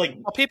all these like.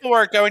 Well, people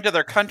weren't going to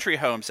their country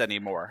homes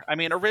anymore. I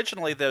mean,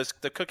 originally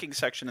the cooking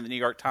section in the New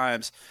York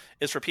Times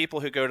is for people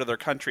who go to their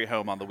country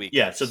home on the weekends.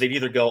 Yeah, so they'd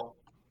either go.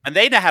 And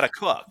they know how to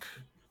cook.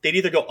 They'd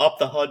either go up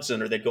the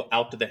Hudson or they'd go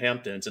out to the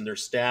Hamptons, and their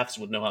staffs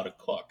would know how to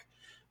cook.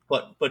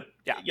 But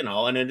yeah,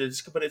 and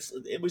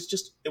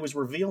it was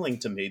revealing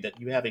to me that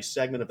you have a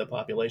segment of the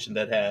population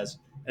that has,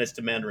 and it's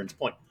to Mandarin's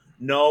point,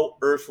 no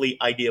earthly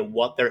idea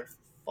what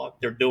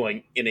they're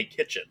doing in a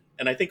kitchen.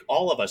 And I think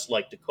all of us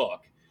like to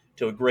cook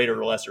to a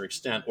greater or lesser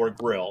extent, or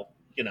grill,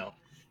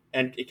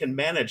 and it can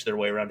manage their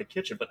way around a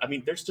kitchen. But I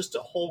mean, there's just a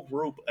whole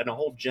group and a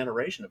whole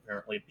generation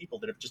apparently of people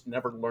that have just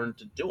never learned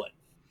to do it.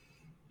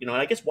 And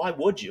I guess why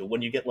would you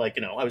when you get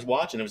I was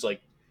watching, it was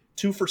like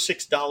 2 for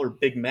 $6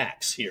 Big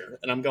Macs here.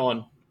 And I'm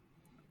going,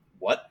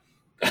 what?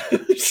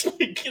 It's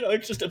like,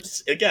 it's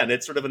just, again,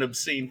 it's sort of an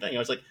obscene thing. I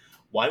was like,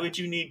 why would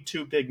you need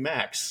 2 Big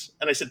Macs?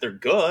 And I said, they're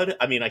good.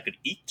 I mean, I could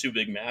eat 2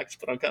 Big Macs,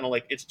 but I'm kind of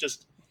like, it's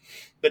just,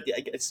 but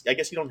I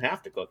guess you don't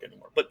have to cook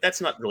anymore. But that's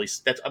not really,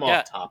 I'm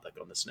off topic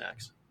on the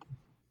snacks.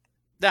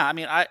 Yeah, I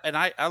mean,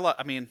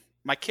 I mean,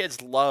 my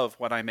kids love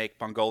when I make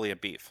Mongolian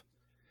beef.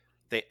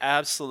 They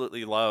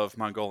absolutely love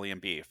Mongolian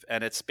beef,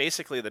 and it's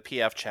basically the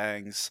P.F.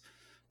 Chang's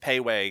Pei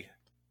Wei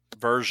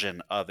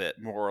version of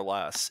it, more or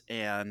less.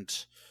 And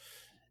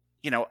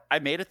I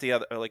made it the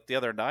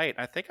other night.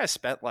 I think I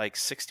spent like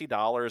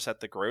 $60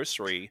 at the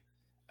grocery,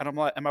 and I'm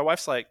like, and my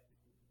wife's like,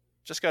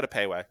 just go to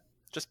Pei Wei,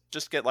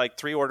 just get like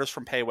 3 orders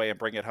from Pei Wei and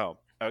bring it home,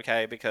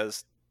 okay?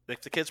 Because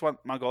if the kids want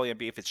Mongolian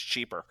beef, it's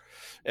cheaper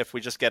if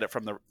we just get it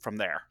from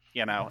there,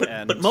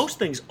 But most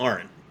things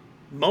aren't.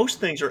 Most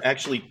things are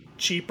actually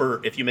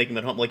cheaper if you make them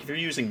at home. Like if you're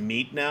using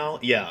meat now,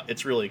 yeah,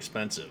 it's really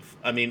expensive.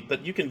 I mean,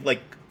 but you can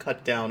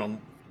cut down on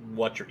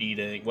what you're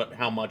eating,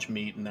 how much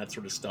meat and that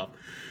sort of stuff.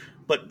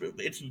 But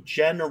it's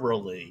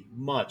generally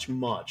much,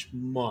 much,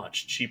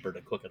 much cheaper to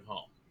cook at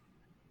home.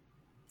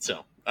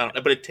 So,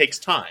 but it takes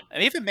time.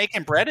 And even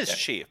making bread is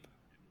cheap.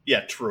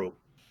 Yeah, true.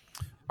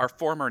 Our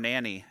former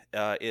nanny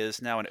is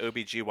now an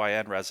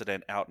OBGYN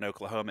resident out in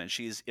Oklahoma, and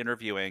she's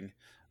interviewing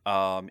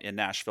in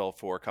Nashville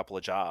for a couple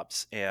of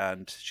jobs,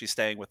 and she's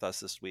staying with us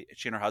this week.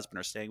 She and her husband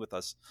are staying with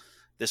us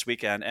this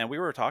weekend, and we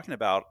were talking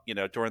about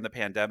during the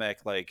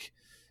pandemic, like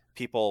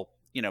people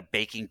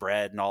baking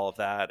bread and all of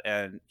that,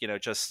 and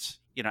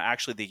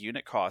actually the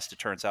unit cost, it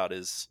turns out,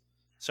 is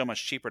so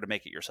much cheaper to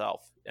make it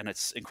yourself, and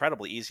it's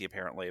incredibly easy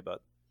apparently.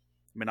 But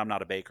I mean, I'm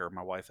not a baker,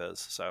 my wife is,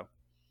 so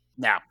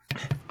now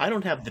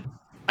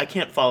I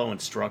can't follow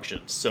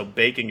instructions, so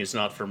baking is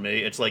not for me.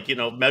 It's like,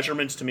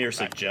 measurements to me are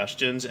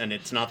suggestions, and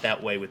it's not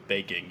that way with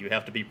baking. You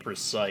have to be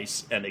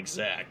precise and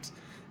exact.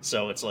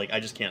 So it's like, I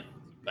just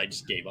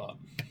gave up.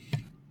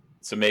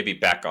 So maybe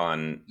back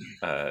on,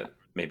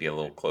 maybe a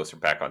little closer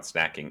back on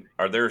snacking.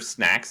 Are there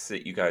snacks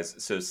that you guys,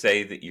 so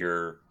say that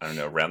you're, I don't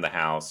know, around the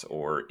house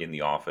or in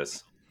the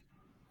office,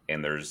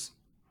 and there's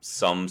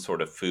some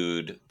sort of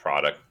food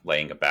product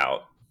laying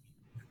about.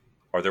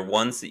 Are there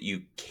ones that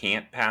you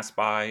can't pass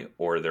by,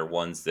 or are there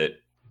ones that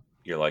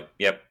you're like,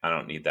 yep, I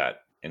don't need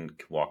that, and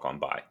can walk on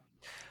by?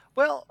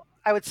 Well,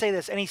 I would say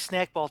this: any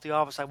snack bowl at the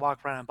office, I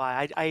walk around and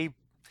buy. I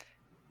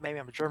maybe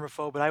I'm a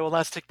germaphobe, but I will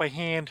not stick my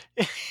hand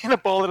in a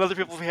bowl that other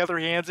people have their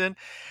hands in.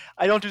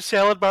 I don't do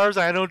salad bars.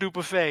 I don't do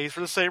buffets for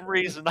the same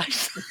reason.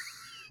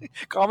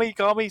 Call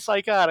me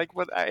psychotic,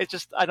 but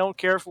I don't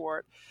care for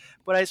it.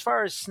 But as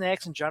far as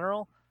snacks in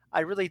general,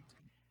 I like.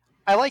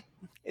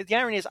 The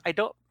irony is,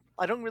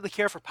 I don't really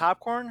care for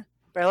popcorn,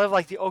 but I love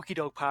like the Okie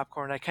Doke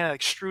popcorn. I kind of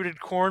like extruded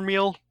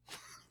cornmeal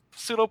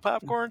pseudo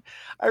popcorn.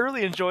 I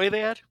really enjoy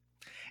that.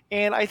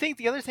 And I think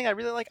the other thing I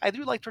really like, I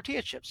do like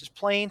tortilla chips, just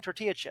plain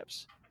tortilla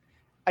chips.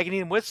 I can eat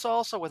them with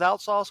salsa, without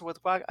salsa,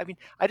 with guac. I mean,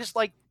 I just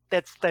like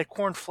that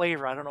corn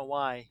flavor. I don't know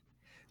why,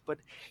 but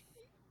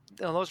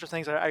those are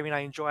things I mean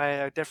I enjoy.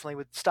 I definitely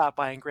would stop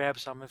by and grab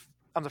some if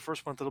I'm the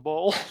first one to the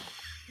bowl.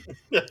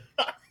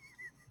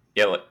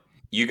 Yeah,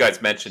 you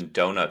guys mentioned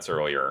donuts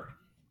earlier.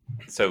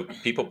 So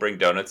people bring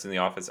donuts in the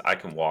office. I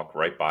can walk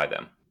right by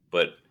them,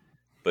 but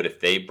if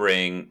they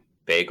bring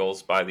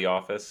bagels by the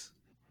office,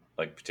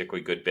 like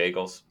particularly good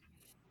bagels,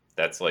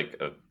 that's like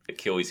a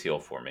Achilles heel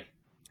for me.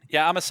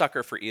 Yeah, I'm a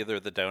sucker for either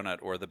the donut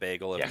or the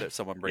bagel if Yeah.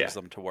 someone brings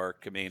Yeah. them to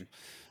work. I mean,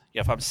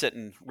 if I'm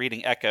sitting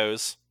reading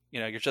Echoes,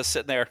 you're just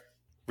sitting there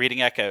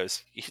reading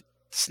Echoes.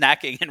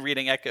 Snacking and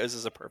reading Echoes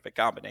is a perfect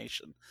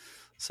combination.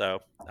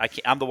 So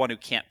I'm the one who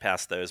can't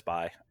pass those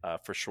by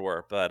for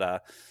sure.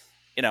 But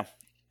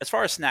as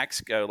far as snacks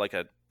go, like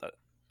a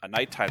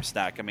nighttime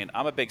snack, I mean,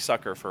 I'm a big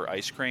sucker for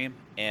ice cream,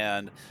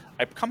 and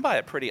I come by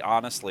it pretty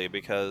honestly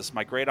because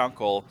my great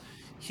uncle,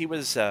 he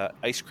was an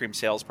ice cream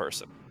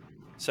salesperson.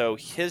 So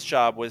his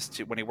job was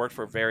to, when he worked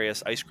for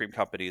various ice cream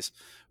companies,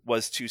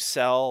 was to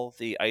sell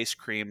the ice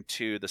cream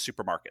to the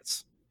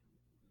supermarkets.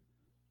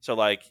 So,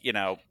 like,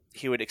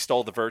 he would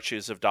extol the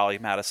virtues of Dolly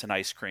Madison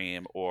ice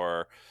cream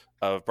or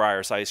of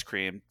Breyer's ice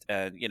cream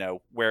and,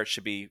 where it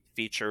should be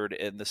featured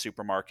in the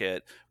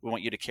supermarket. We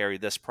want you to carry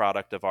this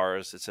product of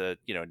ours. It's a,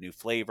 new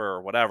flavor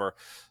or whatever.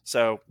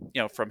 So,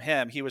 from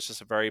him, he was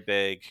just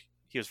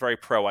he was very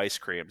pro ice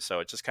cream.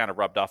 So it just kind of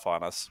rubbed off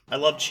on us. I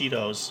love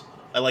Cheetos.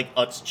 I like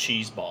Utz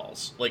cheese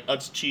balls. Like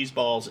Utz cheese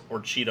balls or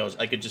Cheetos,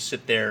 I could just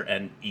sit there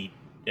and eat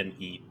and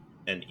eat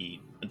and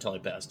eat until I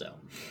passed out.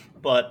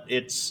 But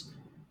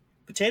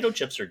potato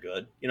chips are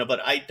good, but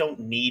I don't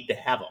need to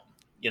have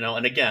them.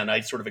 And again,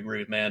 I sort of agree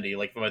with Mandy.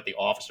 Like, if I'm at the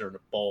office or in a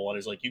bowl, and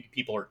he's like, "You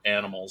people are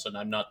animals, and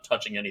I'm not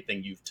touching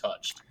anything you've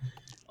touched,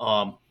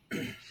 or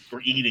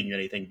eating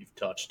anything you've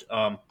touched."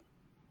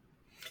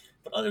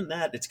 But other than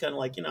that, it's kind of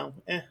like,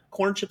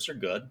 corn chips are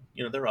good.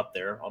 They're up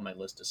there on my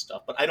list of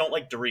stuff. But I don't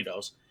like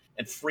Doritos,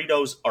 and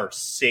Fritos are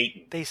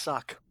Satan. They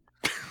suck.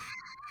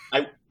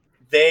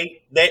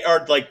 They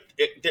are like,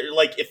 they're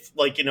like, if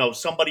like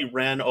somebody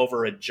ran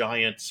over a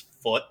giant's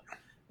foot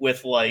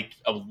with like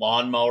a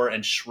lawnmower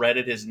and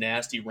shredded his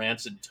nasty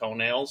rancid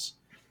toenails.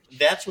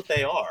 That's what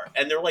they are.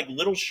 And they're like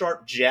little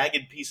sharp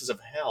jagged pieces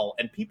of hell,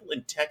 and people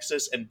in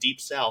Texas and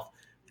deep south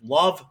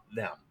love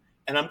them.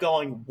 And I'm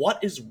going,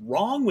 what is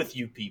wrong with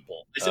you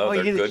people? I said,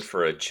 They're good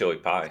for a chili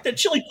pie. The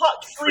chili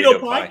pot, Frito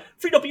pie.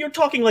 Frito, but you're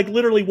talking like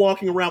literally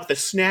walking around with a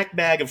snack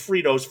bag of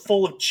Fritos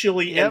full of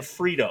chili and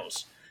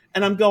Fritos.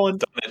 And I'm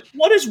going,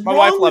 what is My wrong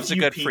wife with loves a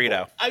you good people?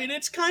 Frito. I mean,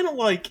 it's kind of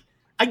like,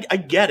 I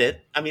get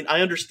it. I mean,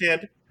 I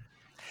understand.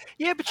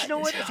 Yeah, but you know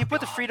what? If you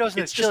put the Fritos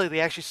in the chili, they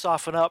actually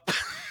soften up.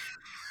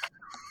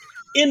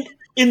 In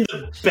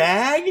the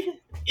bag?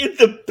 In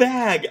the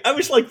bag. I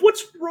was like,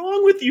 what's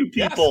wrong with you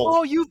people? Yes.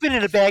 Oh, you've been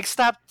in a bag.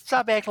 Stop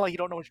acting like you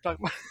don't know what you're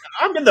talking about.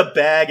 I'm in the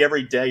bag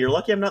every day. You're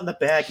lucky I'm not in the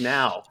bag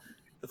now.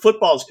 The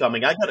football's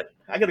coming. I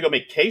gotta go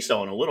make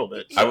queso in a little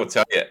bit. I will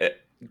tell you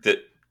that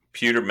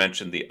Peter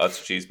mentioned the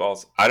Utz cheese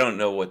balls. I don't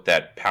know what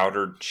that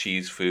powdered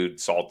cheese food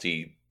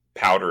salty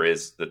powder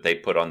is that they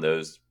put on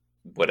those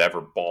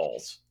whatever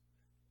balls,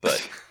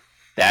 but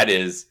that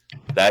is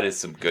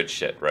some good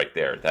shit right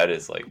there. That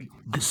is like,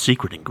 the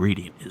secret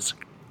ingredient is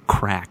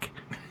crack.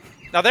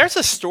 Now, there's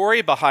a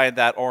story behind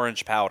that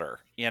orange powder.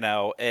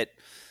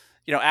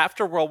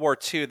 After World War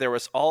II, there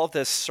was all of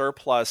this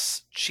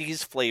surplus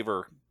cheese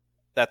flavor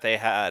that they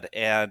had,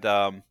 and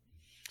one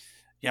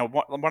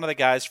of the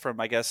guys from,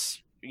 I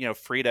guess,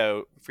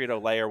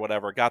 Frito-Lay or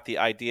whatever, got the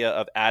idea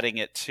of adding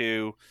it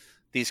to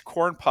these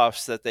corn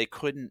puffs that they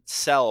couldn't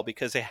sell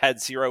because they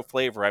had zero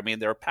flavor. I mean,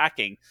 they're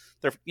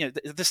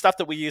the stuff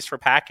that we use for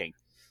packing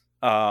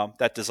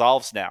that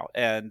dissolves now,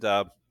 and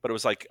but it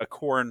was like a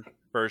corn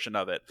version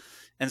of it.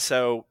 And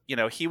so,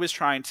 he was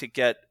trying to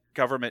get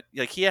government,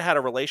 like he had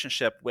a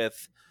relationship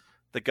with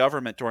the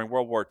government during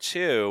World War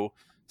II,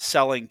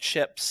 selling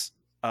chips,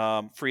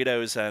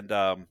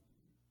 Fritos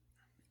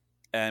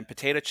and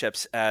potato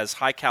chips as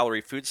high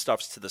calorie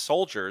foodstuffs to the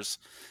soldiers.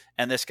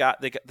 And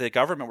the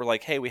government were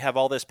like, hey, we have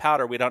all this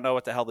powder. We don't know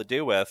what the hell to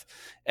do with.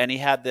 And he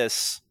had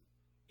this,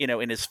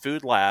 in his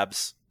food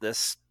labs,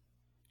 this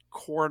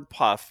corn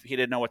puff he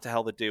didn't know what the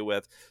hell to do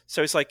with.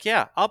 So he's like,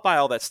 yeah, I'll buy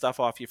all that stuff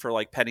off you for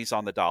like pennies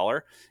on the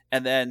dollar.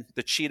 And then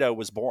the Cheeto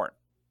was born.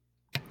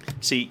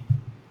 See,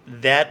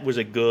 that was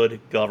a good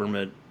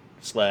government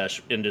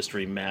 /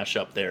 industry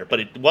mashup there. But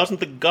it wasn't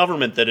the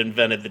government that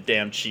invented the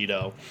damn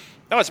Cheeto.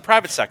 No, it's a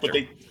private sector.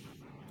 But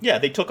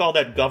they took all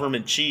that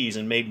government cheese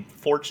and made a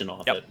fortune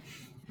off it.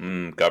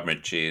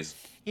 Government cheese.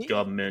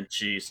 Government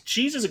cheese.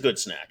 Cheese is a good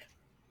snack.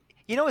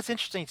 You know what's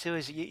interesting, too,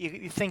 is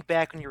you think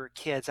back when you were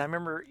kids. I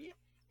remember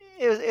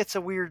it's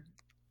a weird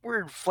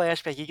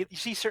flashback. You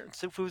see certain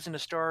foods in the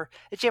store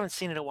that you haven't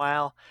seen in a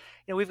while.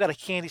 We've got a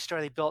candy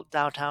store they built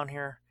downtown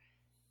here.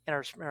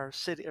 in our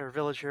city or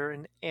village here,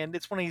 and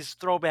it's one of these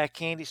throwback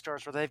candy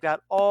stores where they've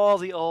got all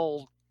the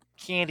old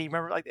candy.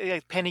 Remember,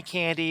 like penny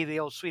candy, the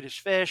old Swedish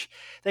Fish.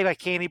 They've got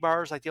candy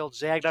bars like the old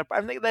Zagnut.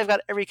 I mean, they've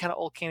got every kind of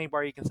old candy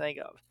bar you can think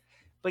of.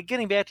 But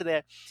getting back to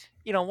that,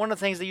 one of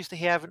the things they used to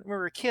have when we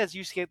were kids,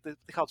 used to get they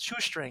called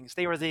shoestrings.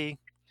 They were the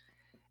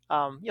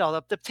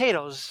the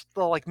potatoes,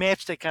 the like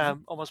matchstick kind of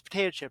almost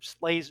potato chips.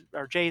 Lay's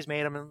or Jay's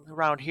made them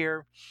around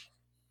here.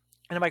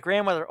 And my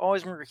grandmother,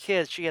 always when we were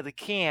kids, she had the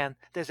can.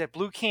 There's that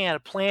blue can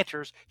of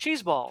Planters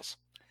cheese balls.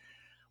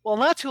 Well,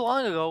 not too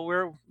long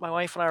ago, my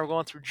wife and I were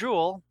going through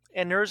Jewel,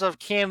 and there's a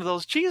can of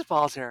those cheese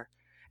balls there.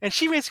 And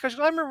she made the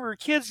question, I remember we were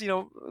kids,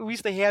 we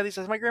used to have these.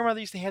 My grandmother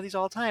used to have these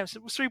all the time. So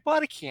we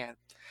bought a can,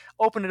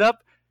 opened it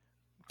up,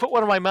 put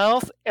one in my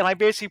mouth, and I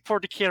basically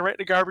poured the can right in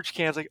the garbage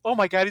can. I was like, oh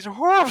my God, these are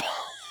horrible.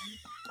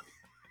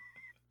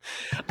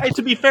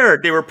 To be fair,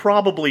 they were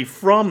probably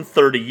from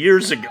 30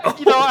 years ago.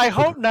 I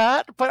hope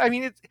not. But I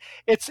mean,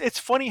 it's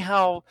funny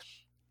how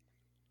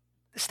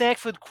snack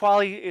food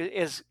quality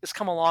is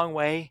come a long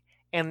way,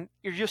 and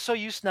you're just so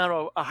used now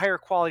to a higher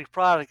quality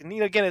product. And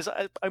again,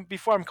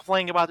 before I'm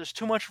complaining about there's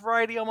too much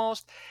variety,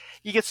 almost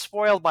you get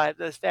spoiled by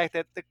the fact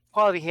that the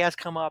quality has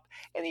come up,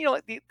 and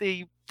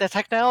the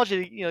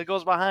technology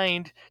goes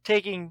behind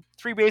taking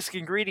three basic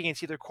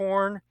ingredients, either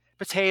corn,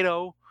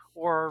 potato,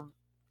 or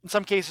in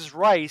some cases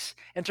rice,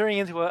 and turning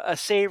it into a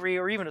savory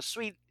or even a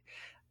sweet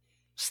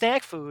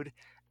snack food.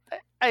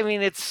 I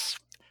mean, it's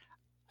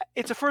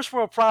a first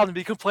world problem to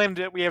be complaining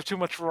that we have too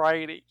much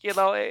variety.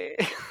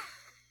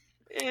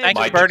 Thank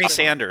you, Bernie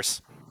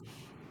Sanders.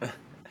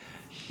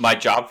 My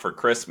job for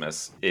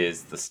Christmas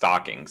is the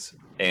stockings,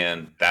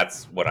 and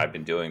that's what I've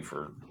been doing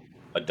for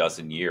a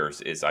dozen years.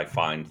 Is I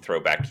find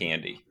throwback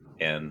candy,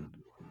 and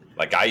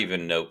like I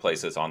even know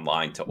places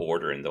online to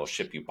order, and they'll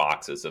ship you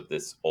boxes of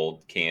this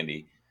old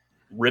candy.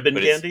 Ribbon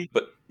candy?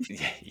 But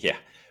yeah.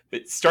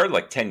 It started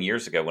like 10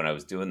 years ago when I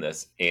was doing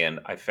this, and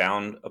I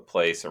found a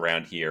place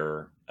around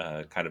here,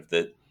 kind of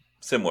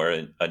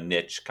similar, a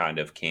niche kind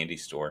of candy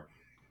store.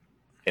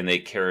 And they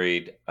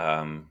carried,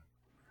 I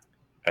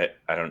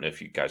don't know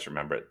if you guys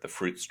remember it, the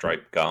Fruit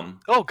Stripe gum.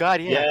 Oh, God,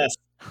 yeah. Yes.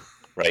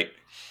 Right?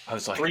 I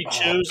was like, 3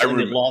 chews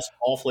and it lost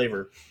all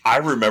flavor. I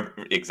remember,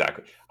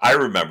 exactly. I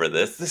remember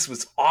this. This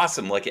was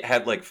awesome. Like it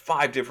had like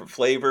 5 different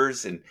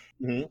flavors, and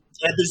it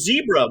had the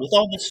zebra with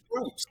all the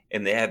stripes.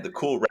 And they had the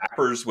cool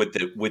wrappers with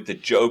the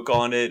joke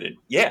on it. And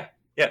yeah.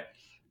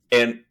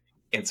 And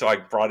so I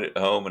brought it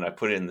home and I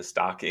put it in the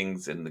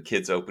stockings, and the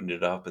kids opened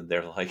it up and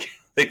they're like,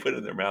 they put it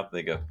in their mouth and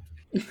they go,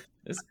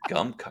 this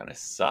gum kind of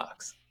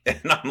sucks. And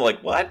I'm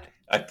like, what?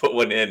 I put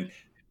one in,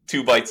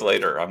 2 bites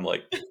later, I'm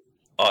like,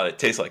 oh, it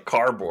tastes like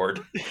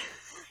cardboard.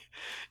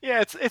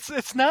 Yeah,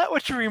 it's not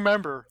what you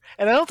remember.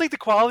 And I don't think the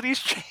quality's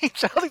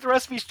changed. I don't think the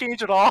recipe's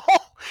changed at all.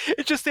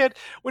 It's just that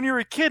when you were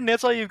a kid and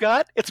that's all you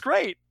got, it's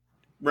great.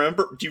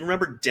 Do you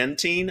remember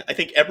Dentine? I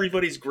think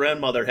everybody's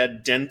grandmother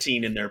had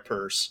Dentine in their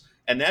purse.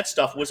 And that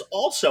stuff was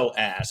also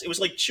ass. It was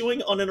like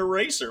chewing on an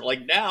eraser.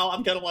 Like now,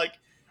 I'm kind of like,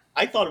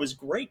 I thought it was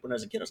great when I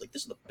was a kid. I was like,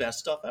 this is the best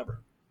stuff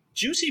ever.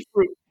 Juicy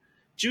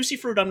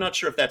fruit, I'm not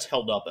sure if that's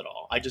held up at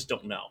all. I just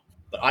don't know.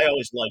 But I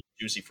always liked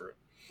juicy fruit.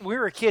 When we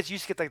were kids, you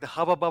used to get like the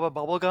Hubba Bubba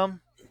bubble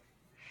gum.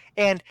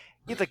 And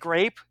you get the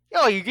grape.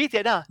 Oh, you eat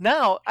that now.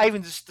 Now, I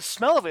even just the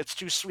smell of it's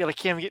too sweet. I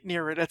can't even get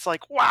near it. It's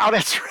like, wow,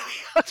 that's really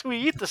how we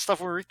eat this stuff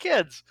when we were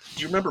kids.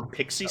 Do you remember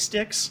Pixie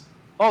Sticks?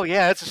 Oh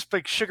yeah, it's just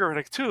big sugar in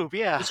a tube.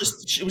 Yeah, it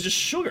was just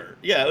sugar.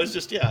 Yeah, it was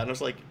just And I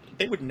was like,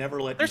 they would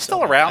never let. They're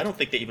still around. I don't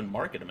think they even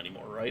market them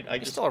anymore, right?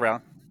 They're still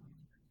around.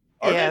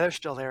 They're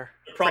still there.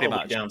 They're probably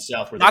much down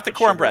south. Where not the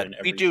cornbread.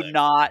 We do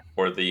not.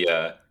 Or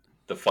the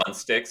Fun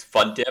Sticks,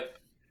 Fun Dip.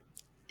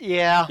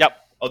 Yeah. Yep.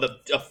 Oh,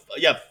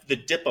 the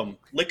Dip-em,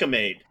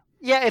 Lick-O-Maid.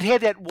 Yeah, it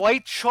had that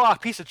white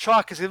piece of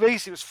chalk, because it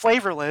basically was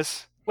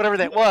flavorless, whatever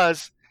that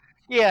was.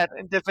 Yeah,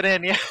 and dip it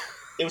in, yeah.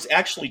 It was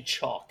actually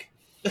chalk.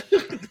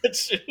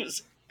 It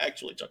was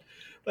actually chalk.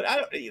 But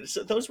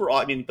so those were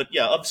all,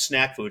 of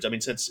snack foods,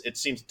 since it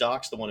seems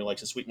Doc's the one who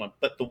likes the sweet one,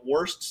 but the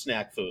worst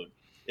snack food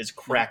is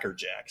Cracker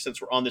Jack.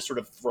 Since we're on this sort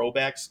of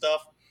throwback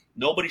stuff,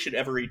 nobody should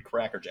ever eat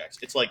Cracker Jacks.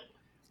 It's like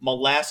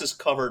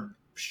molasses-covered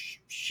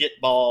shit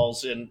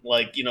balls, and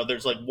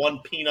there's like one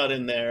peanut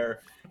in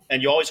there,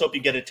 and you always hope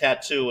you get a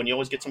tattoo, and you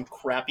always get some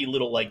crappy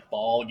little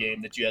ball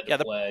game that you had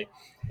to play,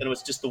 and it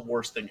was just the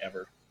worst thing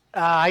ever.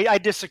 I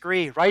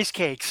disagree. Rice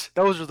cakes,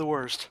 those are the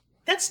worst.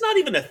 That's not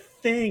even a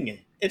thing.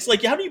 It's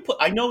like, how do you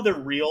I know they're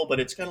real, but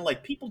it's kind of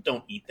like people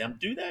don't eat them,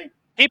 do they?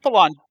 People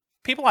on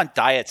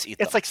diets eat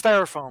them. It's like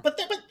styrofoam. But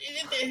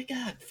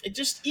God,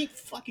 just eat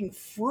fucking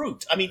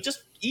fruit.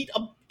 Just eat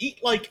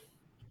like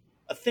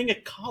a thing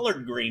of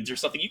collard greens or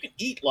something. You can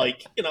eat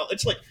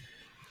it's like,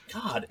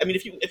 God.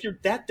 If you're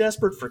that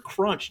desperate for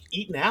crunch,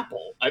 eat an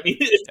apple. Do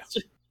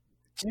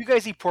you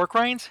guys eat pork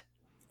rinds?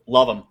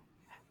 Love them.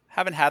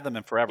 Haven't had them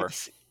in forever.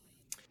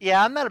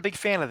 Yeah, I'm not a big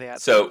fan of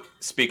that. So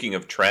speaking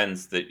of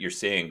trends that you're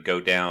seeing go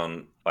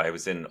down, I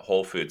was in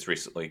Whole Foods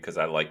recently because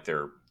I like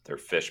their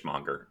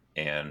fishmonger,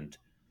 and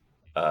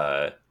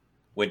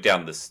went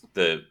down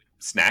the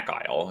snack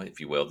aisle,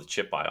 if you will, the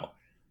chip aisle.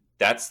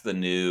 that's the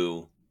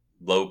new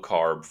low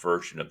carb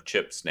version of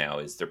chips now.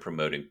 Is they're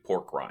promoting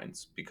pork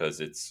rinds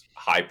because it's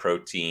high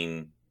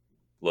protein,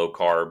 low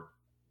carb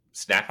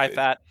snack High food.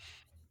 fat.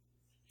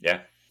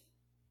 Yeah.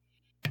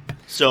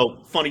 So,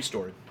 funny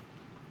story.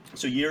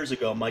 So, years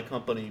ago, my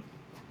company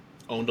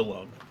owned a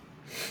loan.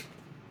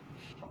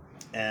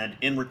 And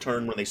in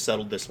return, when they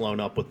settled this loan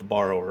up with the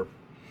borrower,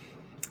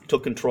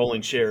 took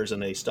controlling shares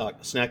in a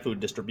snack food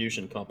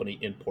distribution company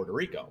in Puerto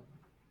Rico.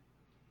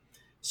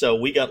 So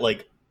we got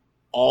like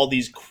all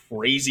these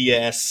crazy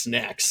ass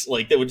snacks.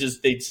 Like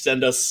they'd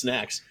send us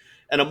snacks.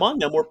 And among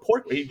them were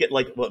pork. You get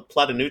like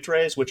plata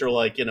nutres, which are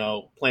like,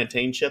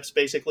 plantain chips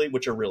basically,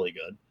 which are really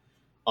good.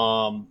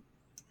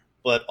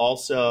 But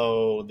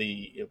also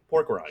the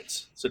pork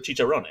rinds, so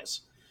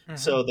chicharrones. Mhm.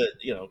 So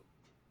that,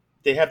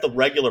 they have the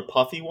regular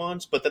puffy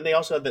ones, but then they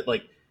also have that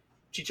like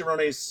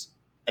chicharrones.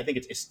 I think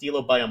it's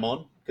Estilo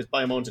Bayamon, because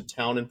Bayamon's a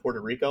town in Puerto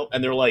Rico,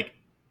 and they're like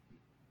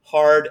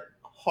hard,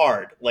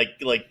 like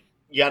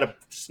you got to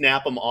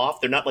snap them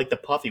off. They're not like the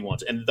puffy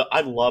ones, and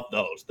I love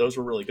those. Those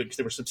were really good because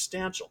they were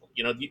substantial.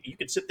 You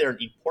could sit there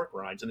and eat pork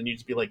rinds, and then you'd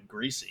just be like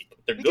greasy. But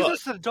they're He gives good.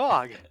 us to the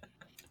dog.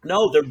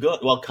 No, they're good.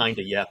 Well, kind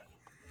of, yeah.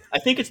 I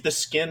think it's the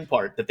skin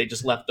part that they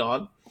just left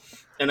on.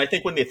 And I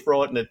think when they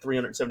throw it in the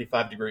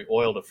 375-degree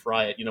oil to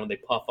fry it, when they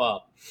puff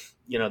up,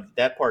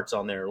 that part's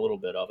on there, a little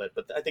bit of it.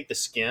 But I think the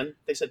skin,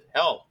 they said,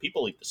 hell,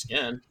 people eat the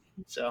skin.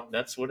 So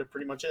that's what it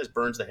pretty much is.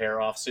 Burns the hair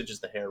off, singes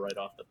the hair right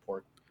off the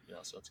pork.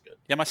 So it's good.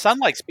 Yeah, my son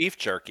likes beef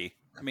jerky.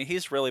 I mean,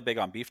 he's really big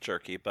on beef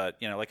jerky, but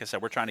like I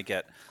said, we're trying to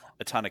get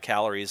a ton of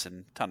calories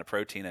and a ton of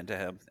protein into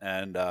him.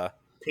 And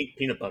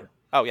peanut butter.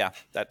 Oh yeah,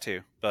 that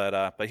too.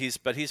 But he's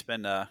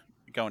been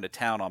going to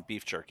town on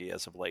beef jerky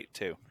as of late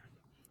too.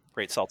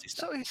 Great salty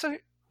stuff.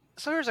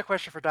 So here's a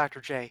question for Dr.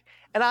 J.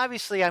 And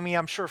obviously, I mean,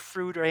 I'm sure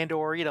fruit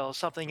or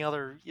something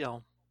other,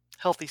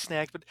 healthy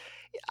snack, but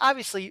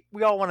obviously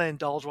we all want to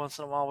indulge once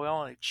in a while. We all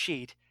want to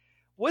cheat.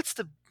 What's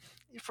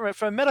from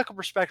a medical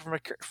perspective,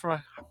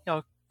 from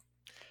a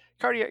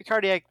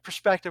cardiac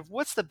perspective,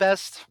 what's the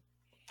best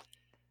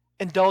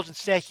indulgent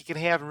snack you can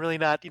have and really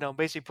not,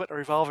 basically putting a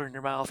revolver in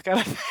your mouth kind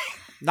of thing?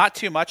 Not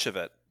too much of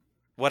it,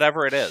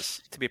 whatever it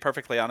is, to be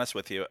perfectly honest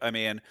with you. I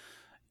mean,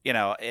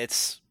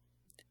 it's,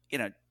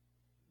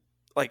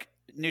 like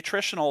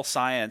nutritional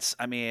science.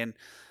 I mean,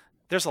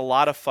 there's a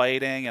lot of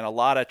fighting and a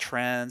lot of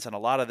trends and a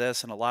lot of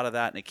this and a lot of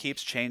that, and it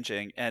keeps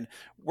changing. And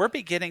we're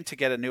beginning to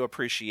get a new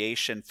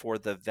appreciation for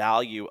the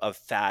value of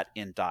fat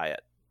in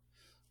diet.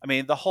 I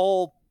mean, the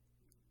whole,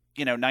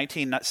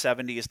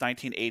 1970s,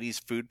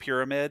 1980s food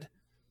pyramid,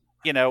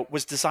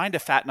 was designed to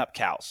fatten up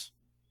cows.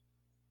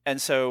 And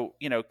so,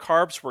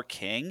 carbs were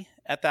king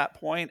at that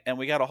point, and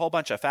we got a whole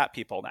bunch of fat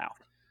people now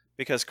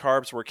because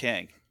carbs were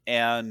king.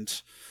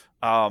 And,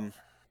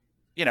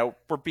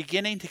 we're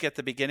beginning to get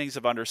the beginnings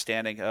of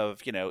understanding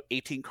of,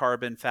 18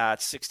 carbon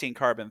fats, 16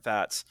 carbon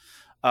fats.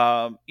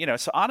 So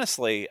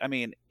honestly, I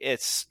mean,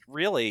 it's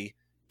really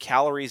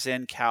calories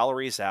in,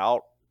 calories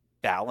out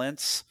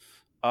balance.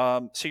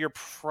 So you're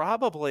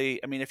probably,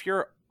 if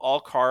you're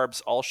all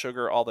carbs, all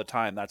sugar all the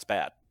time, that's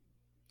bad.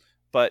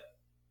 But,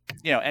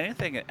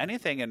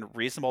 anything in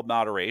reasonable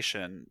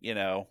moderation,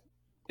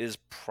 is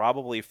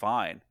probably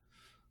fine,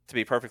 to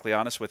be perfectly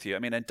honest with you. I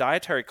mean, and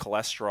dietary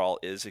cholesterol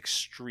is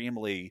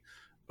extremely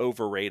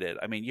overrated.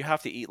 I mean, you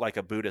have to eat like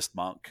a Buddhist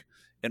monk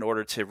in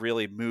order to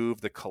really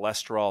move the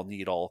cholesterol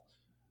needle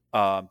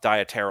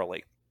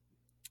dietarily.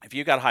 If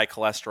you got high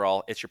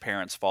cholesterol, it's your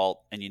parents'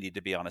 fault, and you need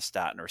to be on a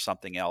statin or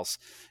something else.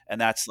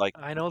 And that's like,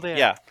 I know that.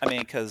 yeah. I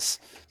mean, because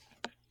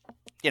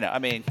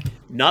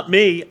not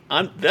me.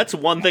 That's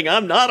one thing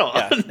I'm not on.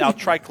 Yeah. Now,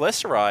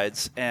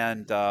 triglycerides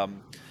and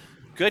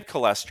good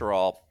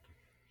cholesterol,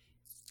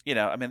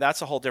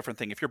 that's a whole different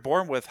thing. If you're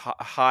born with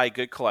high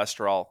good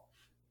cholesterol,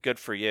 good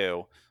for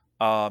you.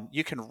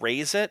 You can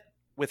raise it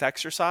with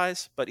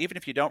exercise, but even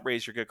if you don't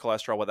raise your good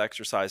cholesterol with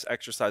exercise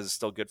is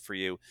still good for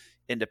you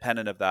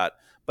independent of that.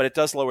 But it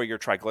does lower your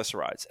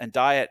triglycerides, and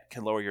diet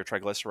can lower your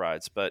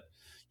triglycerides, but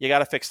you got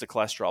to fix the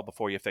cholesterol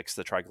before you fix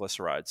the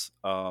triglycerides.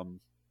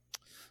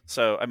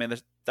 So,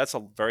 that's a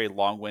very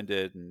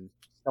long-winded, and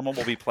someone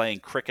will be playing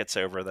crickets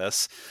over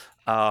this.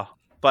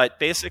 But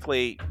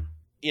basically,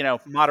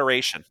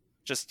 moderation.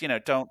 Just,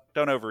 don't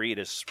overeat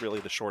is really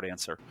the short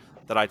answer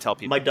that I tell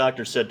people. My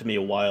doctor said to me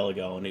a while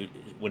ago, and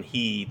when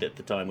he, at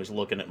the time, was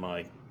looking at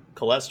my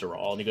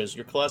cholesterol, and he goes,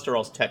 your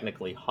cholesterol's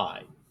technically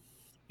high.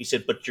 He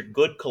said, but your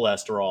good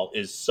cholesterol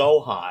is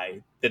so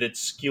high that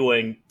it's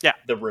skewing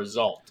the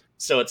result.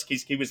 So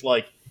he was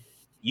like,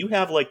 you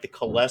have like the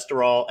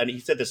cholesterol, and he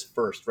said this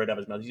first right out of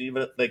his mouth, you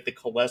have like the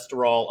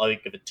cholesterol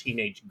like of a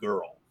teenage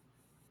girl.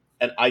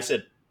 And I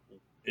said,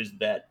 is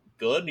that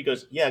good? And he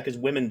goes, yeah, because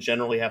women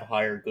generally have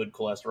higher good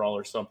cholesterol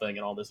or something and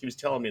all this. He was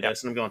telling me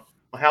this, and I'm going,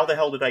 well, how the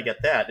hell did I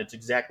get that? And it's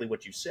exactly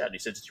what you said. He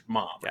said it's your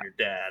mom or your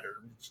dad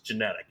or it's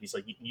genetic. He's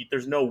like,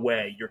 there's no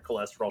way your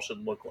cholesterol should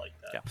look like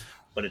that. Yeah.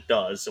 But it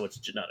does, so it's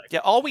genetic.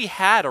 Yeah, all we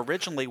had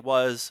originally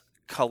was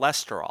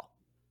cholesterol,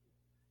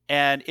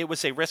 and it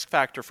was a risk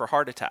factor for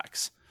heart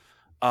attacks.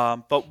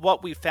 But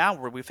what we found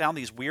were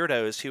these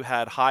weirdos who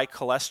had high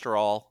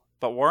cholesterol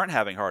but weren't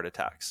having heart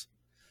attacks.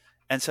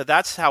 And so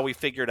that's how we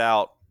figured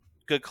out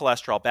good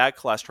cholesterol, bad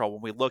cholesterol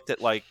when we looked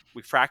at, like,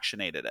 we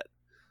fractionated it.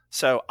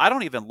 So I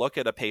don't even look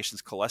at a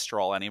patient's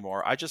cholesterol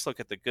anymore. I just look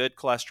at the good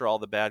cholesterol,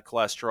 the bad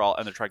cholesterol,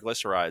 and the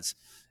triglycerides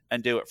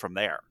and do it from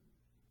there.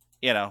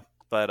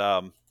 But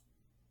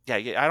yeah,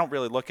 I don't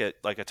really look at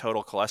like a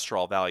total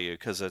cholesterol value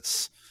because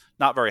it's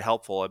not very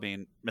helpful. I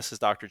mean, Mrs.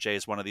 Dr. J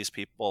is one of these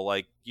people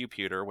like you,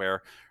 Pewter,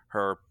 where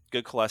her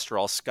good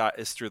cholesterol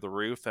is through the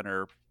roof and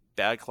her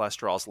bad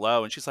cholesterol is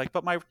low. And she's like,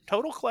 but my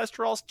total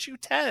cholesterol is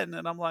 210.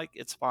 And I'm like,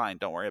 it's fine.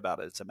 Don't worry about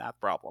it. It's a math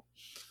problem.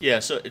 Yeah,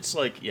 so it's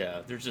like,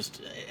 there's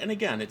just, and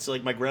again, it's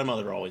like my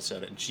grandmother always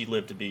said it, and she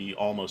lived to be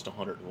almost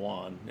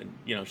 101,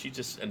 and she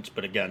just,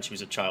 but again, she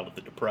was a child of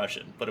the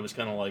Depression, but it was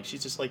kind of like,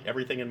 she's just like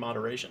everything in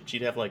moderation.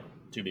 She'd have like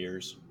 2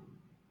 beers,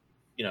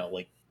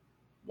 like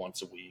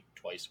once a week,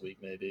 twice a week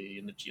maybe,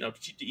 and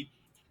she'd eat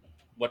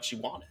what she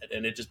wanted,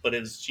 and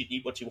she'd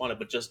eat what she wanted,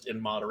 but just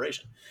in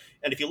moderation.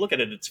 And if you look at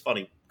it, it's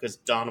funny, because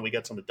we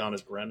got some of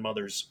Donna's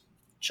grandmother's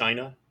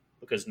china,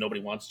 because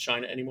nobody wants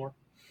china anymore.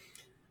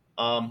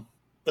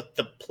 But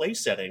the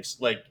place settings,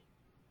 like,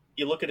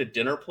 you look at a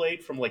dinner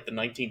plate from like the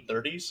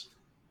 1930s,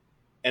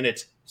 and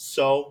it's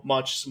so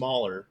much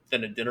smaller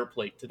than a dinner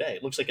plate today.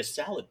 It looks like a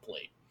salad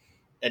plate.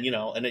 And,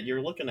 and then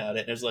you're looking at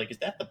it, and it's like, is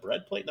that the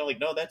bread plate? And they're like,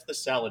 no, that's the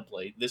salad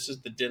plate. This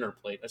is the dinner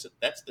plate. I said,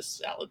 that's the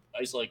salad. I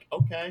was like,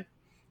 okay.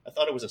 I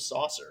thought it was a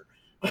saucer.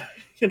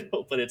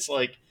 But it's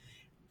like,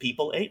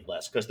 people ate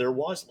less because there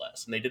was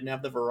less, and they didn't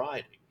have the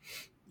variety.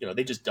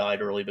 They just died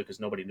early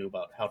because nobody knew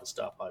about how to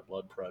stop high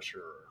blood pressure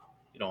or,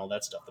 all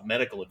that stuff. The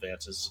medical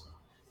advances.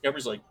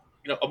 Everybody's like,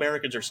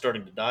 Americans are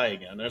starting to die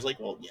again. And I was like,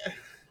 well, yeah.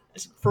 I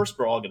said, first,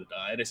 we're all going to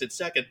die. And I said,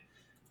 second,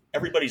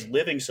 everybody's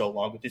living so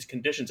long with these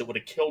conditions that would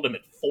have killed them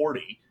at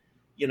 40,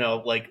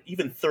 like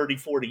even 30,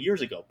 40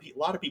 years ago. A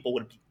lot of people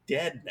would be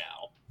dead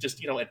now,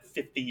 just, at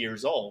 50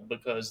 years old,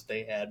 because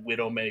they had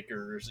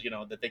widowmakers,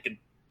 that they can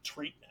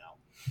treat now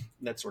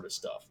and that sort of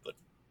stuff. But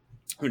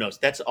who knows?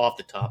 That's off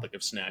the topic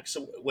of snacks.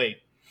 So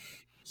wait,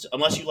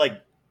 unless you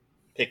like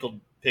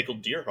pickled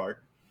deer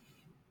heart.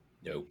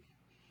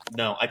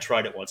 No, I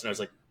tried it once and I was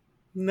like,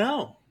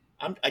 no,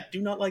 I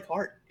do not like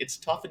heart. It's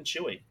tough and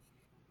chewy.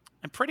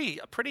 And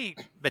pretty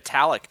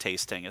metallic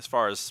tasting as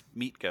far as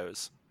meat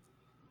goes.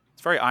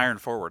 It's very iron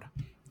forward.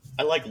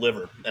 I like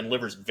liver, and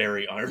liver's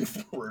very iron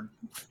forward.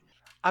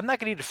 I'm not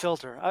going to eat a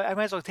filter. I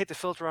might as well take the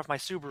filter off my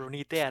Subaru and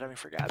eat that. I mean,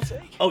 for God's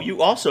sake. Oh,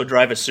 you also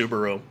drive a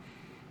Subaru.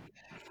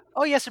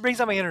 Oh, yes, it brings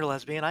out my inner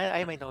lesbian.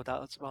 I make no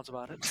doubts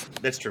about it.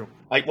 That's true.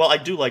 I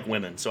do like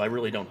women, so I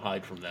really don't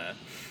hide from that.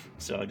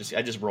 So I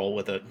just roll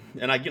with it,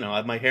 and I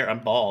have my hair. I'm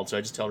bald, so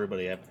I just tell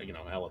everybody I have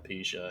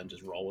alopecia and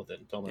just roll with it.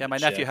 And tell them yeah, my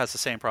nephew has the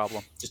same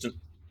problem. Just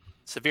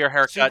severe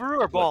haircut. Subaru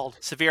or bald?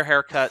 Severe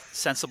haircut,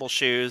 sensible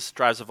shoes,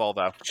 drives a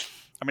Volvo.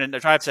 I mean,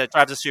 drives a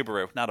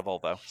Subaru, not a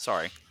Volvo.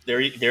 Sorry.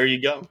 There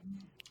you go.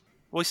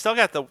 Well, we still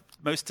got the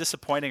most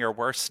disappointing or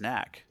worst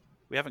snack.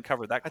 We haven't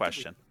covered that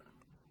question.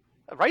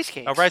 Rice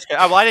cakes. Oh, rice cakes.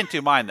 Oh, well, I didn't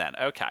do mine then.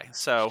 Okay,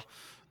 so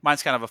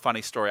mine's kind of a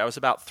funny story. I was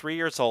about 3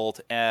 years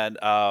old, and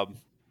I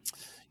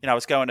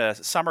was going to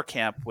summer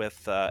camp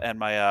with, and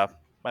my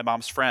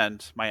mom's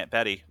friend, my Aunt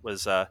Betty,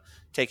 was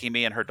taking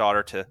me and her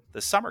daughter to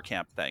the summer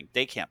camp thing,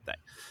 day camp thing.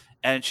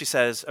 And she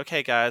says,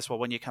 okay, guys, well,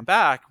 when you come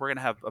back, we're going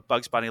to have a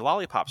Bugs Bunny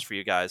lollipops for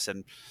you guys.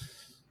 And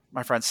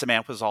my friend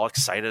Samantha was all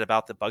excited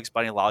about the Bugs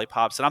Bunny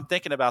lollipops. And I'm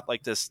thinking about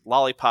like this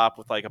lollipop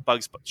with like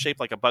shaped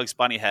like a Bugs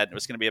Bunny head. And it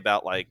was going to be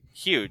about like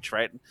huge,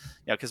 right?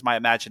 Because my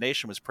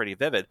imagination was pretty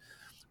vivid.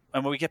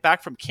 And when we get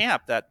back from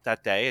camp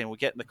that day and we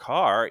get in the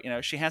car,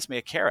 she hands me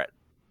a carrot.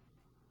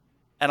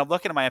 And I'm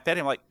looking at my Aunt Betty.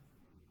 I'm like,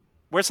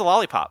 where's the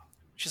lollipop?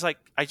 She's like,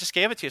 I just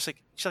gave it to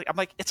you. I'm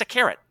like, it's a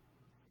carrot.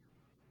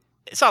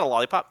 It's not a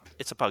lollipop.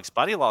 It's a Bugs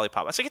Bunny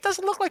lollipop. I was like, it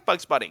doesn't look like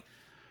Bugs Bunny.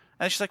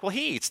 And she's like, well,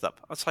 he eats them.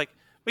 I was like,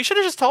 we should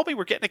have just told me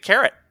we're getting a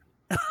carrot.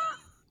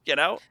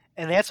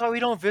 And that's why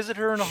we don't visit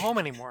her in a home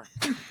anymore.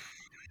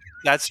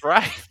 That's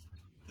right.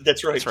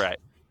 That's right. That's right.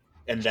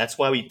 And that's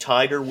why we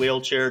tied her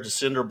wheelchair to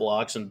cinder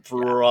blocks and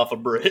threw her off a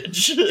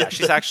bridge. Yeah,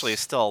 she's actually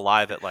still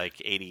alive at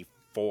like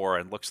 84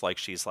 and looks like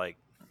she's like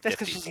That's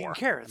because she's eating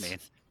carrots. I mean,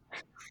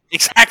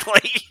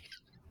 exactly.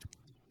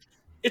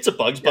 It's a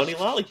Bugs Bunny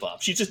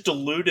lollipop. She just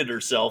deluded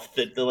herself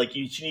that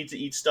she needs to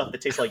eat stuff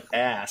that tastes like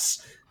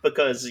ass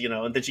because,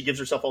 and then she gives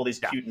herself all these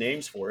cute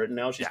names for it, and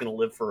now she's going to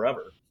live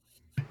forever.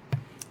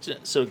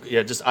 So,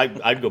 yeah,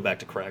 I'd go back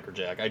to Cracker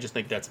Jack. I just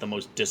think that's the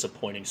most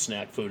disappointing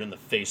snack food in the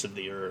face of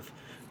the earth.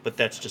 But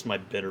that's just my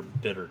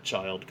bitter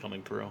child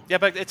coming through. Yeah,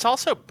 but it's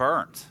also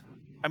burnt.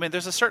 I mean,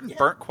 there's a certain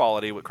burnt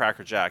quality with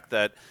Cracker Jack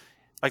that,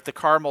 like the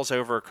caramel's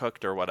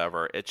overcooked or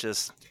whatever, it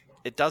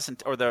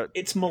doesn't, or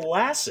it's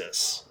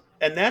molasses.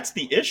 And that's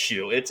the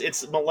issue.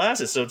 It's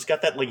molasses, so it's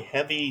got that like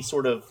heavy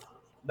sort of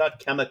not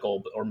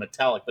chemical or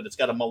metallic, but it's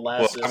got a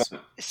molasses.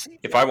 Well,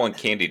 if I want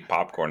candied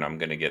popcorn, I'm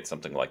going to get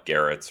something like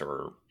Garrett's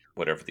or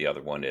whatever the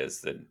other one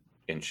is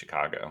in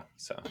Chicago.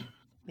 So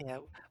Yeah.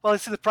 Well,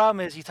 see, the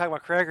problem is you talk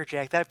about Cracker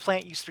Jack. That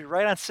plant used to be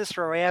right on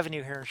Cicero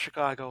Avenue here in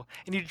Chicago,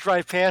 and you'd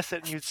drive past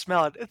it and you'd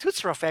smell it. The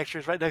Tootsie Roll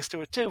factory is right next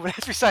to it too, but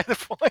that's beside the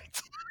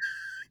point.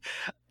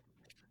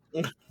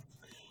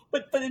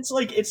 But it's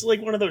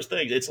like one of those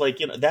things. It's like,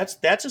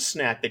 that's a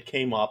snack that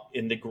came up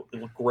in the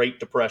Great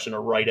Depression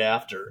or right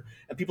after,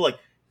 and people are like,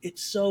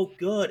 it's so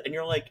good, and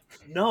you're like,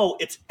 no,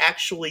 it's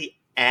actually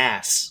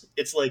ass.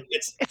 It's like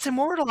It's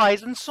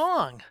immortalized in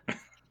song.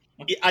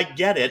 I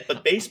get it,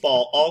 but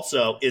baseball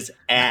also is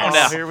ass.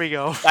 no. Here we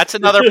go. That's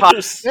another pod.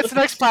 That's the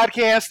next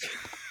podcast.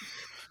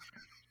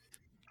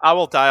 I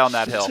will die on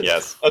that hill.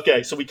 Yes.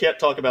 Okay, so we can't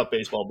talk about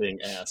baseball being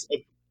ass.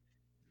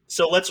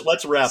 So let's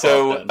wrap up.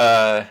 So,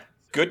 Then.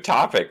 good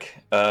topic,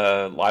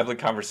 lively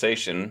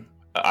conversation.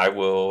 I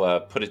will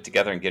put it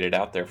together and get it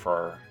out there for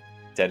our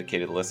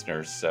dedicated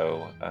listeners.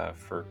 So,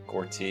 for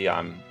Gorty,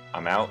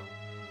 I'm out.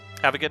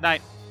 Have a good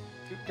night.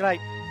 Good night.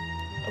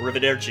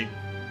 Arrivederci.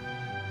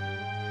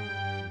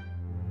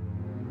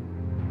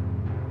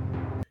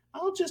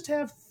 I'll just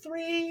have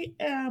 3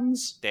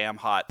 M's. Damn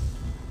hot.